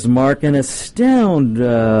put this, Mark? An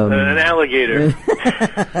an alligator.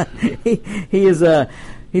 He is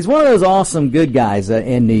he's one of those awesome good guys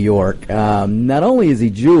in New York. Not only is he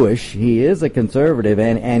Jewish, he is a conservative,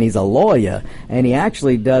 and he's a lawyer, and he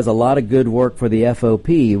actually does a lot of good work for the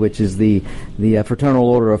FOP, which is the Fraternal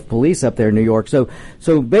Order of Police up there in New York. So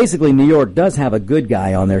basically, New York does have a good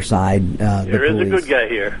guy on their side. There is a good guy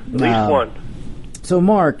here, at least one. So,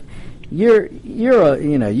 Mark,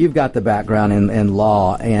 you've got the background in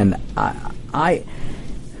law, and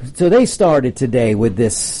so they started today with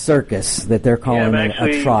this circus that they're calling a trial. I'm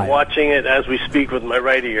actually watching it as we speak with my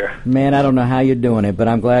right ear. Man, I don't know how you're doing it, but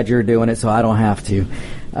I'm glad you're doing it so I don't have to.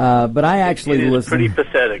 But I actually listen. It's pretty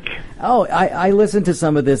pathetic. Oh, I listened to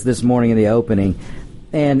some of this morning in the opening,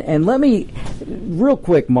 and let me, real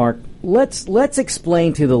quick, Mark, let's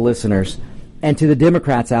explain to the listeners and to the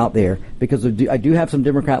Democrats out there, because I do have some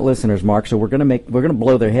Democrat listeners, Mark. So we're gonna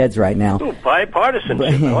blow their heads right now. Ooh,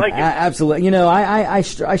 bipartisanship, I like it. Absolutely. I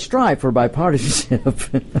strive for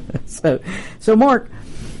bipartisanship. So Mark,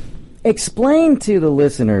 explain to the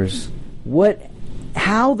listeners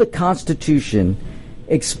how the Constitution.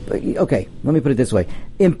 Okay, let me put it this way.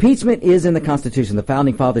 Impeachment is in the Constitution. The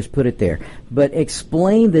Founding Fathers put it there. But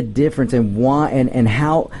explain the difference and why and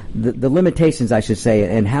how the limitations, I should say,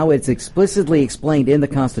 and how it's explicitly explained in the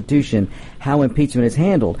Constitution how impeachment is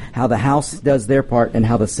handled, how the House does their part and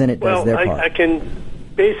how the Senate does their part. I can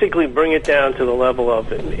basically bring it down to the level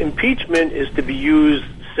of impeachment is to be used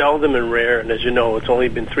seldom and rare, and as you know, it's only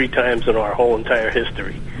been 3 times in our whole entire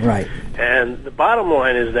history. Right. And the bottom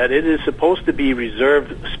line is that it is supposed to be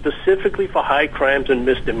reserved specifically for high crimes and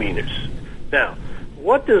misdemeanors. Now,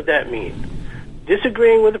 what does that mean?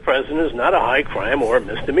 Disagreeing with the president is not a high crime or a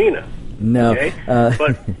misdemeanor. No. Okay?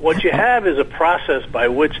 But what you have is a process by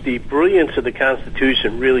which the brilliance of the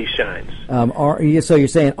Constitution really shines. So you're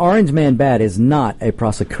saying Orange Man Bad is not a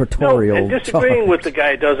prosecutorial and disagreeing charge. with the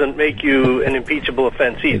guy doesn't make you an impeachable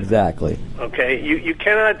offense either. Exactly. Okay? You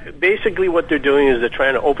cannot... Basically what they're doing is they're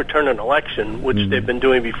trying to overturn an election, which they've been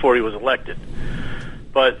doing before he was elected.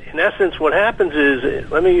 But in essence, what happens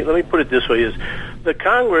is, let me put it this way, is the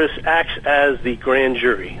Congress acts as the grand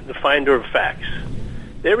jury, the finder of facts.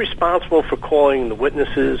 They're responsible for calling the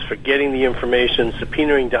witnesses, for getting the information,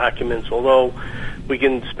 subpoenaing documents, although we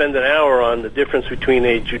can spend an hour on the difference between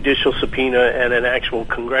a judicial subpoena and an actual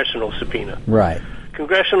congressional subpoena. Right.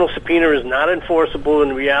 Congressional subpoena is not enforceable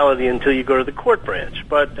in reality until you go to the court branch.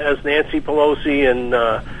 But as Nancy Pelosi and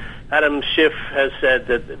Adam Schiff has said,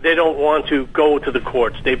 that they don't want to go to the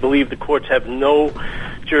courts. They believe the courts have no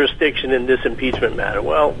jurisdiction in this impeachment matter.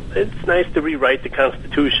 Well, it's nice to rewrite the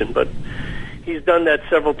Constitution, but he's done that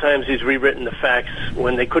several times. He's rewritten the facts.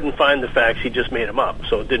 When they couldn't find the facts, he just made them up,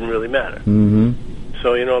 so it didn't really matter. Mm-hmm.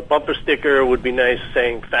 So, a bumper sticker would be nice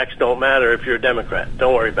saying facts don't matter if you're a Democrat.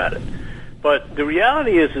 Don't worry about it. But the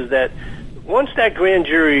reality is that once that grand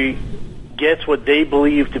jury gets what they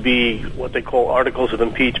believe to be what they call articles of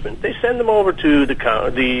impeachment, they send them over to the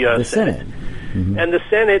Senate. Mm-hmm. And the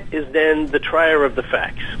Senate is then the trier of the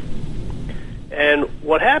facts. And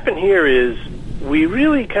what happened here is we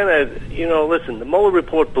really kind of, listen, the Mueller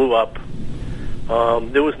report blew up.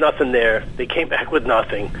 There was nothing there. They came back with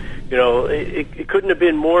nothing. It couldn't have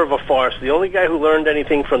been more of a farce. The only guy who learned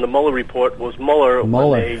anything from the Mueller report was Mueller.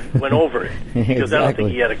 When they went over it. Because Exactly. I don't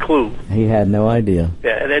think he had a clue. He had no idea.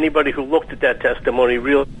 Yeah, and anybody who looked at that testimony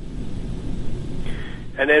really...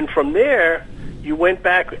 And then from there, you went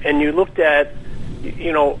back and you looked at,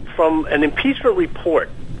 from an impeachment report,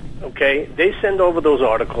 okay, they send over those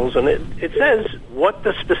articles, and it says what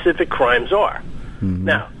the specific crimes are. Mm-hmm.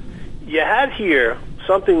 Now, you had here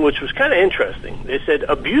something which was kind of interesting. They said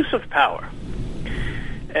abuse of power.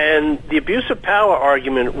 And the abuse of power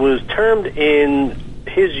argument was termed in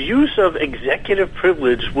his use of executive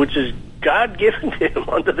privilege, which is God-given to him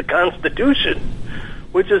under the Constitution,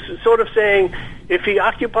 which is sort of saying if he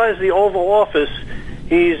occupies the Oval Office,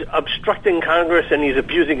 he's obstructing Congress and he's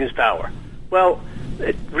abusing his power. Well,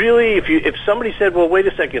 really, if somebody said, well, wait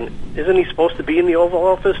a second, isn't he supposed to be in the Oval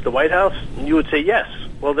Office, the White House? And you would say yes.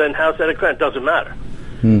 Well, then how's that a crime? It doesn't matter.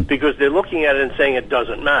 Because they're looking at it and saying it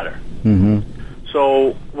doesn't matter. Mm-hmm.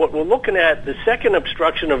 So what we're looking at, the second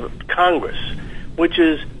obstruction of Congress, which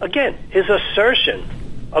is, again, his assertion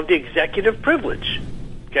of the executive privilege,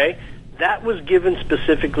 okay? That was given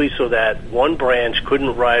specifically so that one branch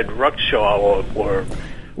couldn't ride ruckshaw or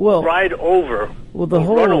ride over,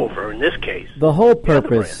 run over in this case. The whole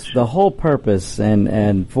purpose,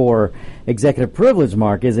 and for executive privilege,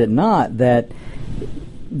 Mark, is it not that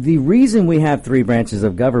the reason we have three branches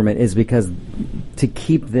of government is because to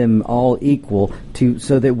keep them all equal,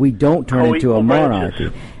 so that we don't turn into a monarchy.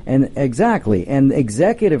 Branches. And exactly, and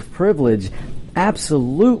executive privilege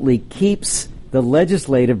absolutely keeps the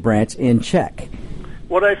legislative branch in check.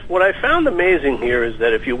 What I found amazing here is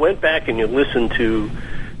that if you went back and you listened to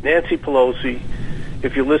Nancy Pelosi,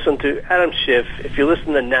 if you listen to Adam Schiff, if you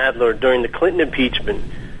listen to Nadler during the Clinton impeachment,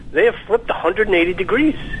 they have flipped 180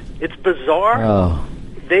 degrees. It's bizarre. Oh.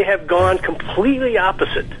 They have gone completely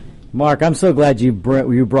opposite. Mark, I'm so glad you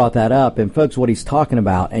brought that up. And folks, what he's talking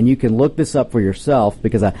about, and you can look this up for yourself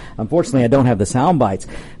because unfortunately I don't have the sound bites,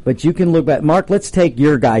 but you can look back. Mark, let's take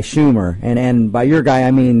your guy Schumer, and by your guy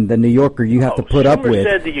I mean the New Yorker you have to put up with. Schumer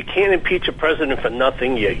said that you can't impeach a president for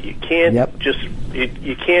nothing. You can't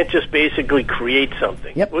you can't just basically create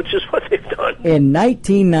something, which is what they've done. In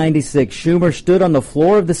 1996, Schumer stood on the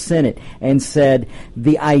floor of the Senate and said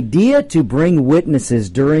the idea to bring witnesses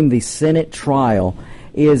during the Senate trial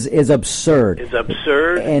is absurd. It's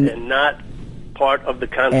absurd and not part of the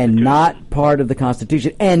Constitution. And not part of the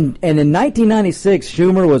Constitution. And in 1996,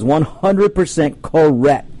 Schumer was 100%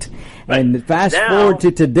 correct. Right. And fast forward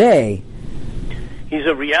to today, he's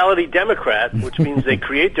a reality Democrat, which means they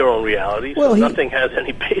create their own reality, so nothing has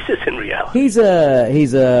any basis in reality. He's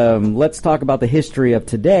a let's talk about the history of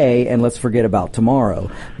today and let's forget about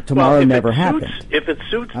tomorrow. Tomorrow never happened. If it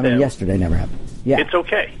suits them. I mean, yesterday never happened. Yeah. It's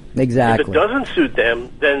okay. Exactly. If it doesn't suit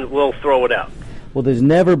them, then we'll throw it out. Well, there's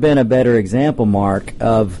never been a better example, Mark,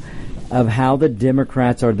 of how the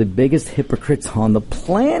Democrats are the biggest hypocrites on the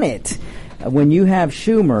planet. When you have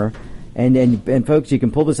Schumer, and folks, you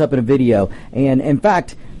can pull this up in a video. And in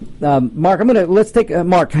fact, Mark, let's take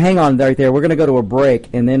Mark. Hang on right there. We're going to go to a break,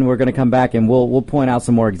 and then we're going to come back and we'll point out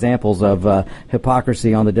some more examples of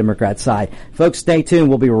hypocrisy on the Democrat side. Folks, stay tuned.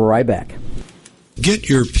 We'll be right back. Get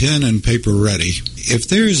your pen and paper ready. If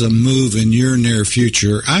there's a move in your near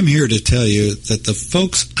future, I'm here to tell you that the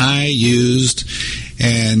folks I used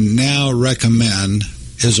and now recommend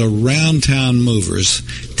is Around Town Movers.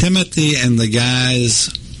 Timothy and the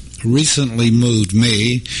guys recently moved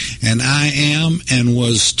me, and I am and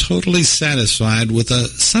was totally satisfied with a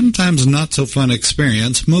sometimes not so fun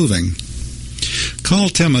experience moving. Call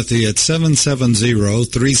Timothy at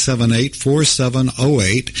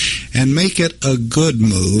 770-378-4708 and make it a good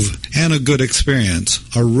move and a good experience.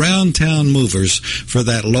 Around Town Movers for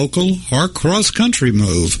that local or cross-country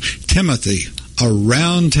move. Timothy,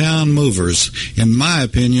 Around Town Movers, in my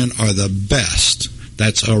opinion, are the best.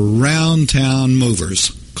 That's Around Town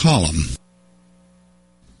Movers. Call them.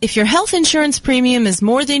 If your health insurance premium is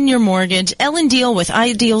more than your mortgage, Ellen Deal with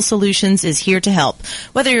Ideal Solutions is here to help.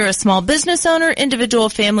 Whether you're a small business owner, individual,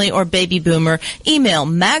 family, or baby boomer, email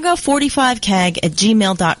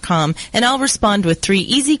MAGA45CAG@gmail.com and I'll respond with 3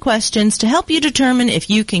 easy questions to help you determine if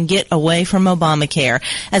you can get away from Obamacare.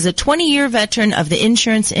 As a 20-year veteran of the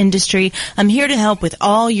insurance industry, I'm here to help with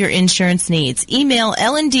all your insurance needs. Email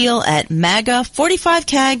Ellen Deal at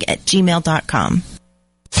MAGA45CAG@gmail.com.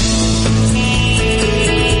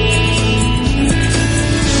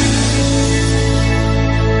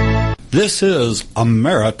 This is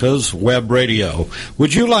America's Web Radio.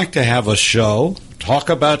 Would you like to have a show, talk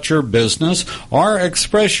about your business, or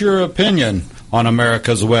express your opinion on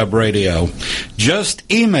America's Web Radio? Just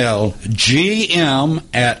email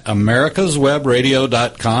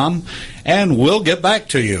gm@americaswebradio.com and we'll get back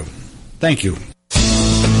to you. Thank you.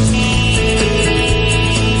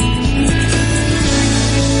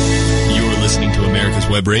 You're listening to America's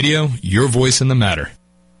Web Radio, your voice in the matter.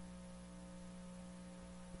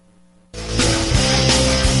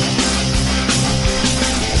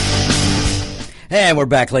 And we're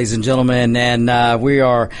back, ladies and gentlemen, and we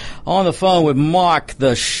are on the phone with Mark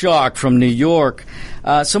the Shark from New York.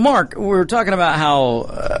 So, Mark, we were talking about how,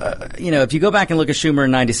 if you go back and look at Schumer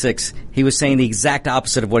in '96, he was saying the exact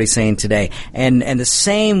opposite of what he's saying today. And the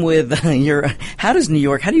same with how do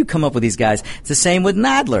you come up with these guys? It's the same with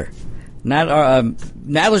Nadler.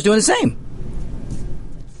 Nadler's doing the same.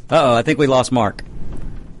 Uh-oh, I think we lost Mark.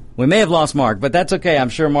 We may have lost Mark, but that's okay. I'm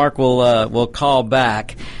sure Mark will call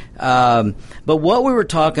back. But what we were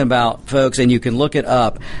talking about, folks, and you can look it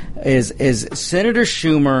up, is Senator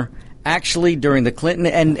Schumer actually during the Clinton,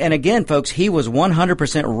 and again, folks, he was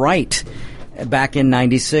 100% right back in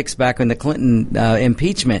 '96, back in the Clinton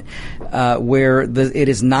impeachment, where it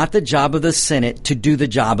is not the job of the Senate to do the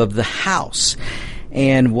job of the House.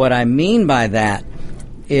 And what I mean by that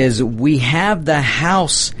is we have the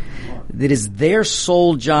House that is their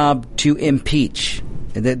sole job to impeach,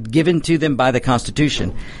 that given to them by the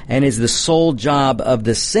Constitution, and is the sole job of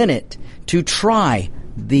the Senate to try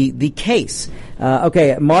the case.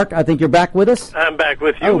 Okay, Mark, I think you're back with us? I'm back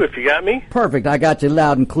with you, if you got me. Perfect. I got you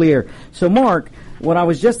loud and clear. So, Mark, what I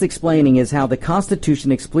was just explaining is how the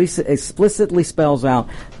Constitution explicitly spells out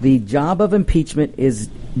the job of impeachment is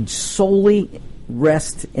solely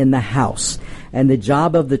rest in the House, and the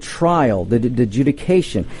job of the trial, the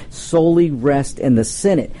adjudication, solely rest in the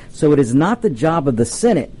Senate. So it is not the job of the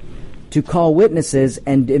Senate to call witnesses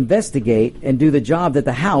and investigate and do the job that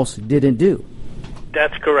the House didn't do.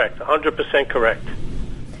 That's correct, 100% correct.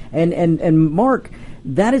 And Mark,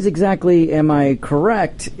 that is exactly, am I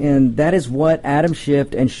correct? And that is what Adam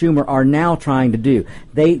Schiff and Schumer are now trying to do.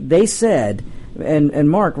 They said, and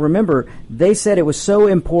Mark, remember, they said it was so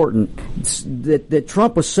important that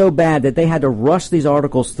Trump was so bad that they had to rush these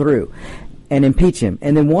articles through and impeach him.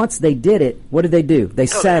 And then once they did it, what did they do? They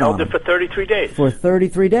sat on it for 33 days. For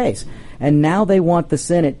 33 days. And now they want the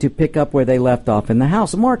Senate to pick up where they left off in the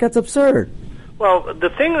House. Mark, that's absurd. Well, the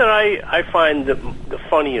thing that I find the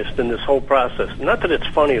funniest in this whole process, not that it's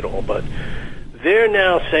funny at all, but they're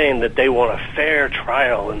now saying that they want a fair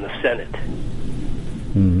trial in the Senate.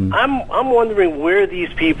 Mm-hmm. I'm wondering where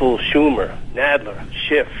these people, Schumer, Nadler,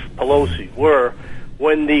 Schiff, Pelosi, were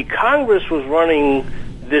when the Congress was running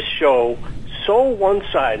this show so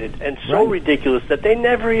one-sided and so ridiculous that they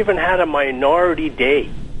never even had a minority day.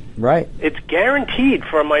 Right. It's guaranteed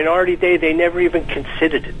for a minority day. They never even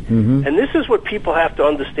considered it. Mm-hmm. And this is what people have to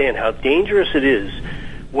understand, how dangerous it is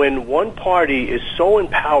when one party is so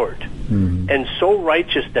empowered and so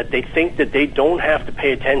righteous that they think that they don't have to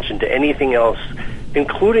pay attention to anything else,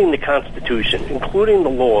 including the Constitution, including the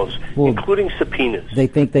laws, including subpoenas. They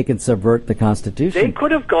think they can subvert the Constitution. They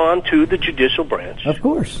could have gone to the judicial branch. Of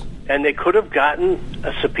course. And they could have gotten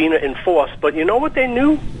a subpoena enforced. But you know what they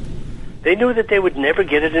knew? They knew that they would never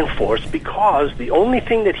get it enforced because the only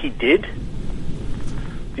thing that he didn't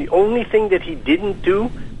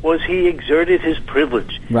do was he exerted his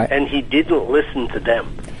privilege. Right. And he didn't listen to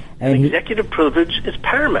them. And executive privilege is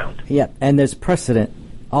paramount. Yeah, and there's precedent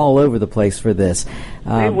all over the place for this.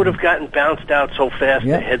 They would have gotten bounced out so fast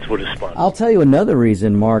their heads would have spun. I'll tell you another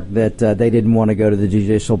reason, Mark, that they didn't want to go to the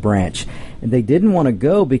judicial branch. They didn't want to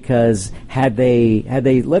go because had they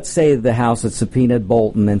let's say the House had subpoenaed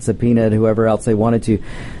Bolton and subpoenaed whoever else they wanted to,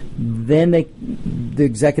 then the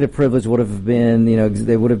executive privilege would have been,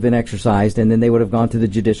 they would have been exercised, and then they would have gone to the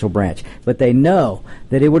judicial branch. But they know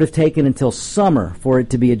that it would have taken until summer for it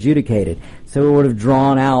to be adjudicated. So it would have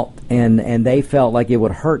drawn out, and they felt like it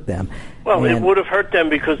would hurt them. Well, it would have hurt them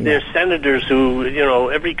because they're senators who,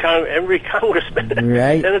 every congressman,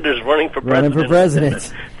 right. senators running for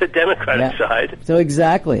president. The Democratic side. So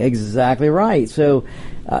exactly right. So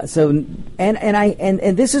this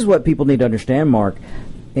is what people need to understand, Mark.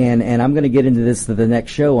 And I'm going to get into this to the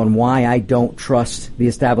next show on why I don't trust the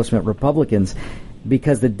establishment Republicans,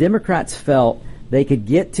 because the Democrats felt they could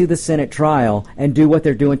get to the Senate trial and do what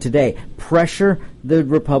they're doing today, pressure the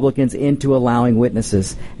Republicans into allowing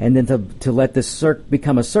witnesses, and then to let this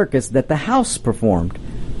become a circus that the House performed.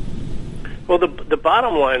 Well, the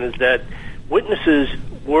bottom line is that witnesses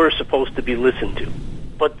were supposed to be listened to,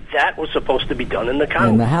 but that was supposed to be done in the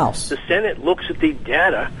Congress. In the House. The Senate looks at the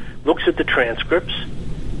data, looks at the transcripts,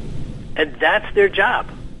 and that's their job.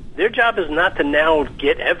 Their job is not to now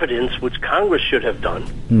get evidence, which Congress should have done.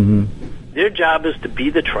 Mm-hmm. Their job is to be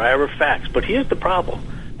the trier of facts. But here's the problem.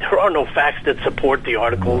 There are no facts that support the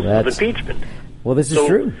articles of impeachment. Well, this is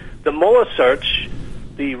true. The Mueller search,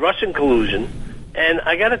 the Russian collusion, and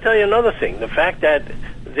I got to tell you another thing. The fact that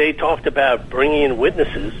they talked about bringing in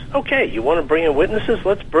witnesses. Okay, you want to bring in witnesses?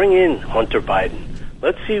 Let's bring in Hunter Biden.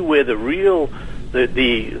 Let's see where the real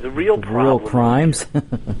problem, real crimes.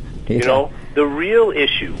 The real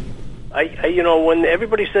issue. When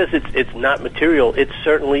everybody says it's not material, it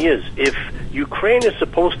certainly is. If Ukraine is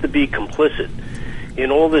supposed to be complicit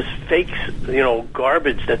in all this fake,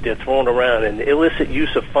 garbage that they're throwing around and illicit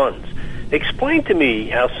use of funds, explain to me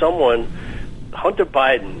how someone, Hunter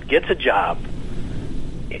Biden, gets a job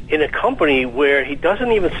in a company where he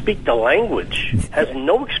doesn't even speak the language, has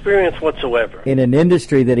no experience whatsoever. In an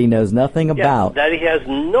industry that he knows nothing about. That he has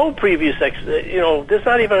no previous, there's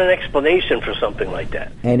not even an explanation for something like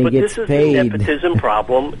that. And he gets this is paid. the nepotism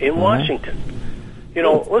problem in Washington.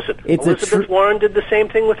 Listen, Elizabeth Warren did the same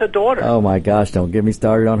thing with her daughter. Oh, my gosh, don't get me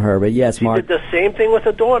started on her. But yes, Mark. She did the same thing with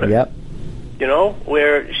her daughter. Yep.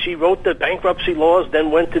 Where she wrote the bankruptcy laws,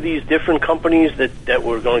 then went to these different companies that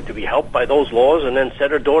were going to be helped by those laws, and then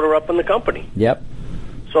set her daughter up in the company. Yep.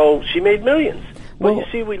 So she made millions. Well, but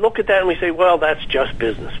you see, we look at that and we say, well, that's just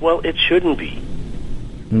business. Well, it shouldn't be.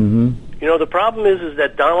 Mm-hmm. The problem is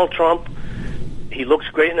that Donald Trump, he looks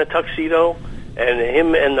great in a tuxedo, and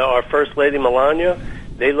him and our First Lady Melania,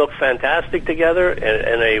 they look fantastic together,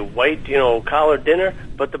 and a white, collared dinner.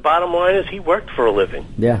 But the bottom line is he worked for a living.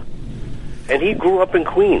 Yeah. And he grew up in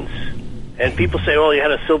Queens. And people say, well, he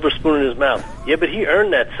had a silver spoon in his mouth. Yeah, but he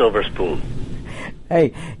earned that silver spoon.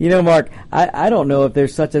 Hey, Mark, I don't know if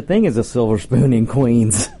there's such a thing as a silver spoon in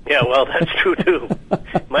Queens. Yeah, well, that's true, too.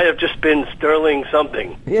 Might have just been sterling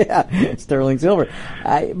something. Yeah, sterling silver.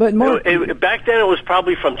 But Mark, back then it was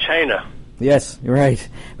probably from China. Yes, you're right.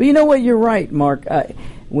 But you know what? You're right, Mark.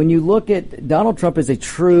 When you look at Donald Trump as the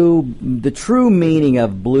true meaning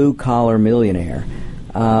of blue-collar millionaire.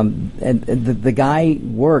 And the guy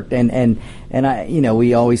worked, and I,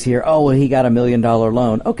 we always hear, oh, well, he got $1 million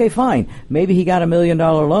loan. Okay, fine. Maybe he got $1 million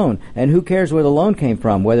loan, and who cares where the loan came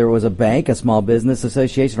from, whether it was a bank, a small business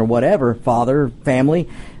association, or whatever, father, family.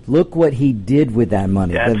 Look what he did with that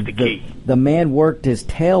money. That's the key. The man worked his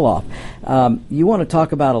tail off. You want to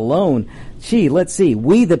talk about a loan? Gee, let's see.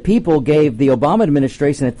 We, the people, gave the Obama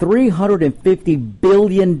administration a $350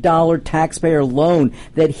 billion taxpayer loan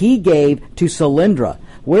that he gave to Solyndra.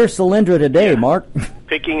 Where's Solyndra today, Mark?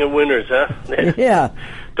 Picking and winners, huh? Yeah.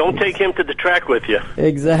 Don't take him to the track with you.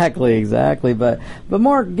 Exactly. But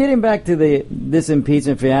Mark, getting back to this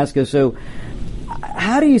impeachment fiasco, so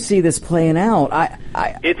how do you see this playing out?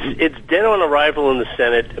 It's dead on arrival in the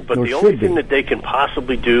Senate, but the only thing that they can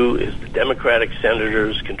possibly do is the Democratic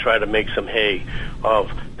senators can try to make some hay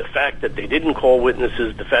of the fact that they didn't call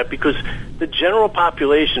witnesses, because the general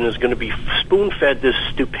population is going to be spoon-fed this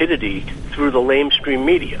stupidity through the lamestream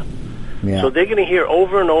media. Yeah. So they're going to hear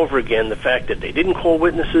over and over again the fact that they didn't call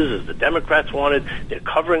witnesses as the Democrats wanted. They're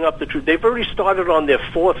covering up the truth. They've already started on their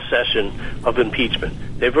fourth session of impeachment.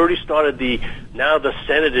 They've already started now the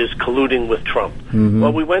Senate is colluding with Trump. Mm-hmm.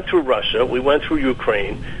 Well, we went through Russia. We went through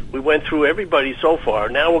Ukraine. We went through everybody so far.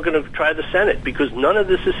 Now we're going to try the Senate because none of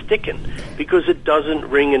this is sticking because it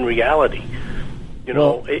doesn't ring in reality.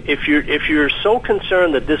 If you're so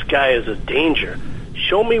concerned that this guy is a danger,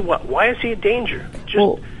 show me why is he a danger?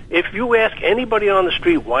 If you ask anybody on the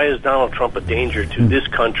street, why is Donald Trump a danger to this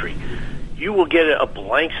country, you will get a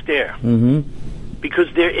blank stare. Mm-hmm.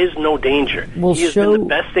 Because there is no danger. He has been the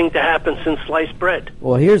best thing to happen since sliced bread.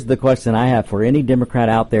 Well, here's the question I have for any Democrat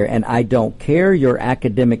out there, and I don't care your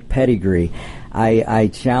academic pedigree.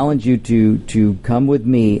 I challenge you to come with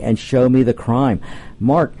me and show me the crime.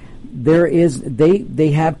 Mark,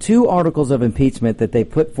 they have 2 articles of impeachment that they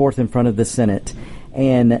put forth in front of the Senate,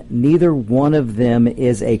 and neither one of them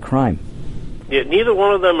is a crime. Yeah, neither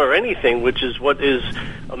one of them are anything, which is what is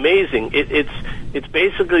amazing. It's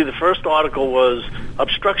basically the first article was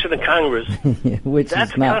obstruction of Congress. Which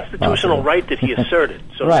That's is a not constitutional possible. right that he asserted.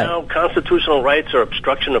 So Right. now constitutional rights are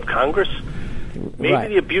obstruction of Congress. Maybe Right.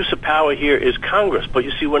 the abuse of power here is Congress, but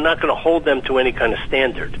you see, we're not going to hold them to any kind of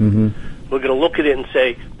standard. Mm-hmm. We're going to look at it and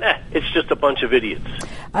say, it's just a bunch of idiots.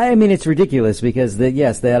 I mean, it's ridiculous because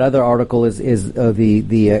that other article is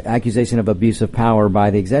the accusation of abuse of power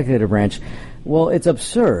by the executive branch. Well, it's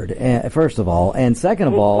absurd, first of all, and second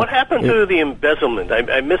of all, What happened to the embezzlement?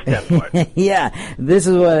 I missed that part. yeah, this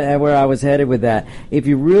is where I was headed with that. If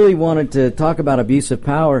you really wanted to talk about abuse of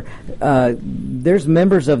power, there's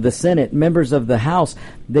members of the Senate, members of the House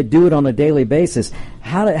that do it on a daily basis.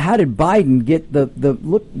 How did Biden get the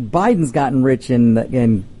look? Biden's gotten rich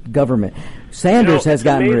in government. Sanders has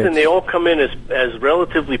gotten rich. It's amazing. rich. They all come in as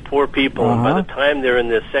relatively poor people, and by the time they're in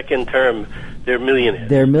their second term, they're millionaires.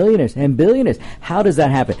 They're millionaires and billionaires. How does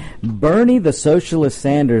that happen? Bernie, the socialist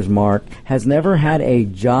Sanders, Mark, has never had a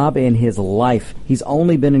job in his life. He's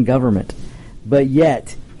only been in government. But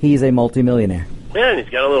yet, he's a multimillionaire. Yeah, and he's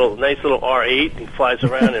got a nice little R8. He flies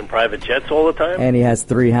around in private jets all the time. And he has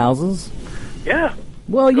 3 houses. Yeah.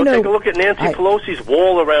 Well, Go take a look at Nancy Pelosi's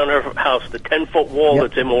wall around her house, the 10-foot wall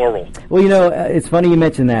that's immoral. Well, it's funny you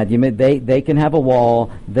mention that. They can have a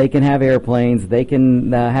wall, they can have airplanes, they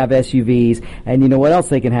can have SUVs, and you know what else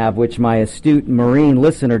they can have, which my astute Marine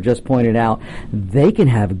listener just pointed out? They can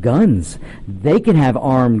have guns. They can have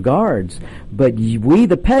armed guards. But we,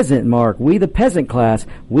 the peasant, Mark, we, the peasant class,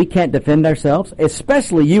 we can't defend ourselves,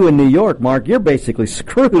 especially you in New York, Mark. You're basically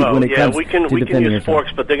screwed when it comes to defending we can use yourself.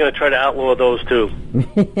 forks, but they're going to try to outlaw those too.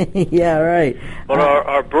 Yeah, right. But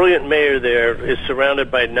our brilliant mayor there is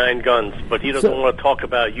surrounded by 9 guns, but he doesn't want to talk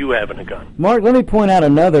about you having a gun. Mark, let me point out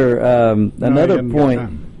another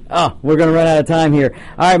point. Oh, we're going to run out of time here.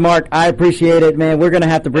 All right, Mark, I appreciate it, man. We're going to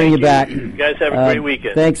have to bring you back. You guys have a great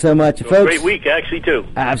weekend. Thanks so much. Folks, great week, actually, too.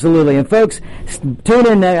 Absolutely. And, folks, tune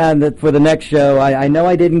in for the next show. I know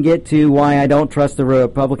I didn't get to why I don't trust the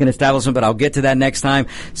Republican establishment, but I'll get to that next time.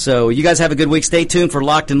 So you guys have a good week. Stay tuned for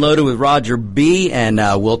Locked and Loaded with Roger B., and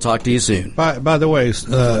we'll talk to you soon. By the way,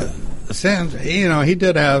 Sam, he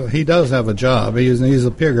does have a job. He's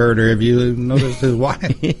a pig herder. Have you noticed his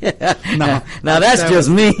wife? Yeah. No, now that's just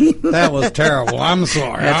me. That was terrible. I'm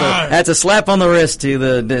sorry. That's a slap on the wrist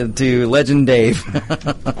to Legend Dave.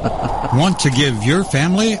 Want to give your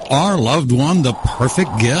family or loved one the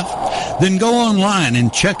perfect gift? Then go online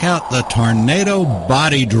and check out the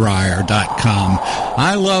TornadoBodyDryer.com.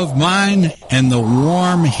 I love mine and the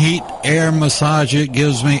warm heat air massage it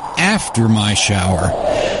gives me after my shower.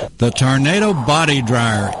 The Tornado Body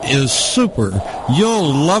Dryer is super.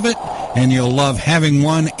 You'll love it, and you'll love having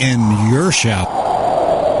one in your shower.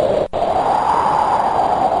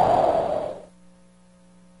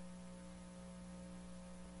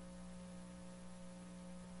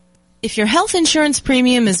 If your health insurance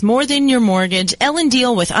premium is more than your mortgage, Ellen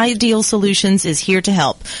Deal with Ideal Solutions is here to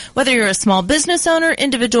help. Whether you're a small business owner,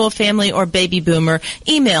 individual, family, or baby boomer,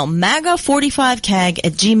 email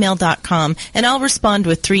MAGA45CAG@gmail.com and I'll respond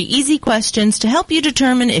with 3 easy questions to help you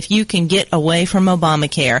determine if you can get away from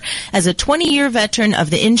Obamacare. As a 20-year veteran of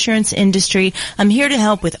the insurance industry, I'm here to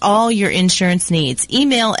help with all your insurance needs.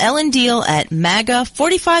 Email Ellen Deal at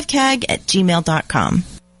MAGA45CAG@gmail.com.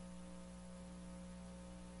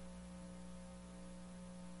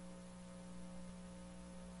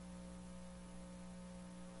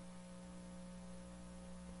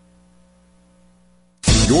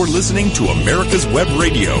 You're listening to America's Web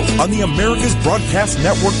Radio on the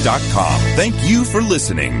AmericasBroadcastNetwork.com. Thank you for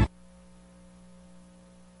listening.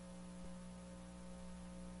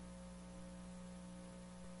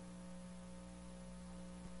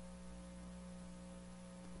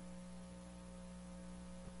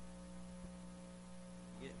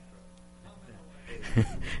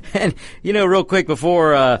 And, real quick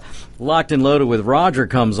before Locked and Loaded with Roger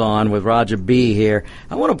comes on, with Roger B. here,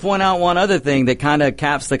 I want to point out one other thing that kind of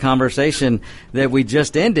caps the conversation that we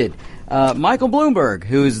just ended. Michael Bloomberg,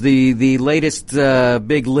 who's the latest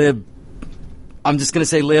big lib, I'm just going to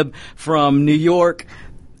say lib, from New York,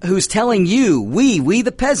 who's telling you, we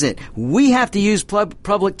the peasant, we have to use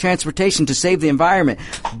public transportation to save the environment.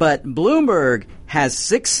 But Bloomberg has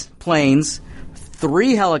 6 planes,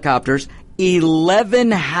 3 helicopters,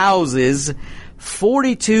 11 houses,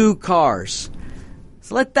 42 cars.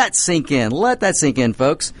 So let that sink in. Let that sink in,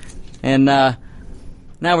 folks. And now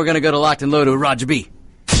we're going to go to Locked and Loaded with Roger B.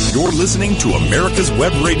 You're listening to America's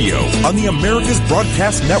Web Radio on the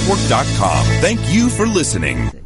AmericasBroadcastNetwork.com. Thank you for listening.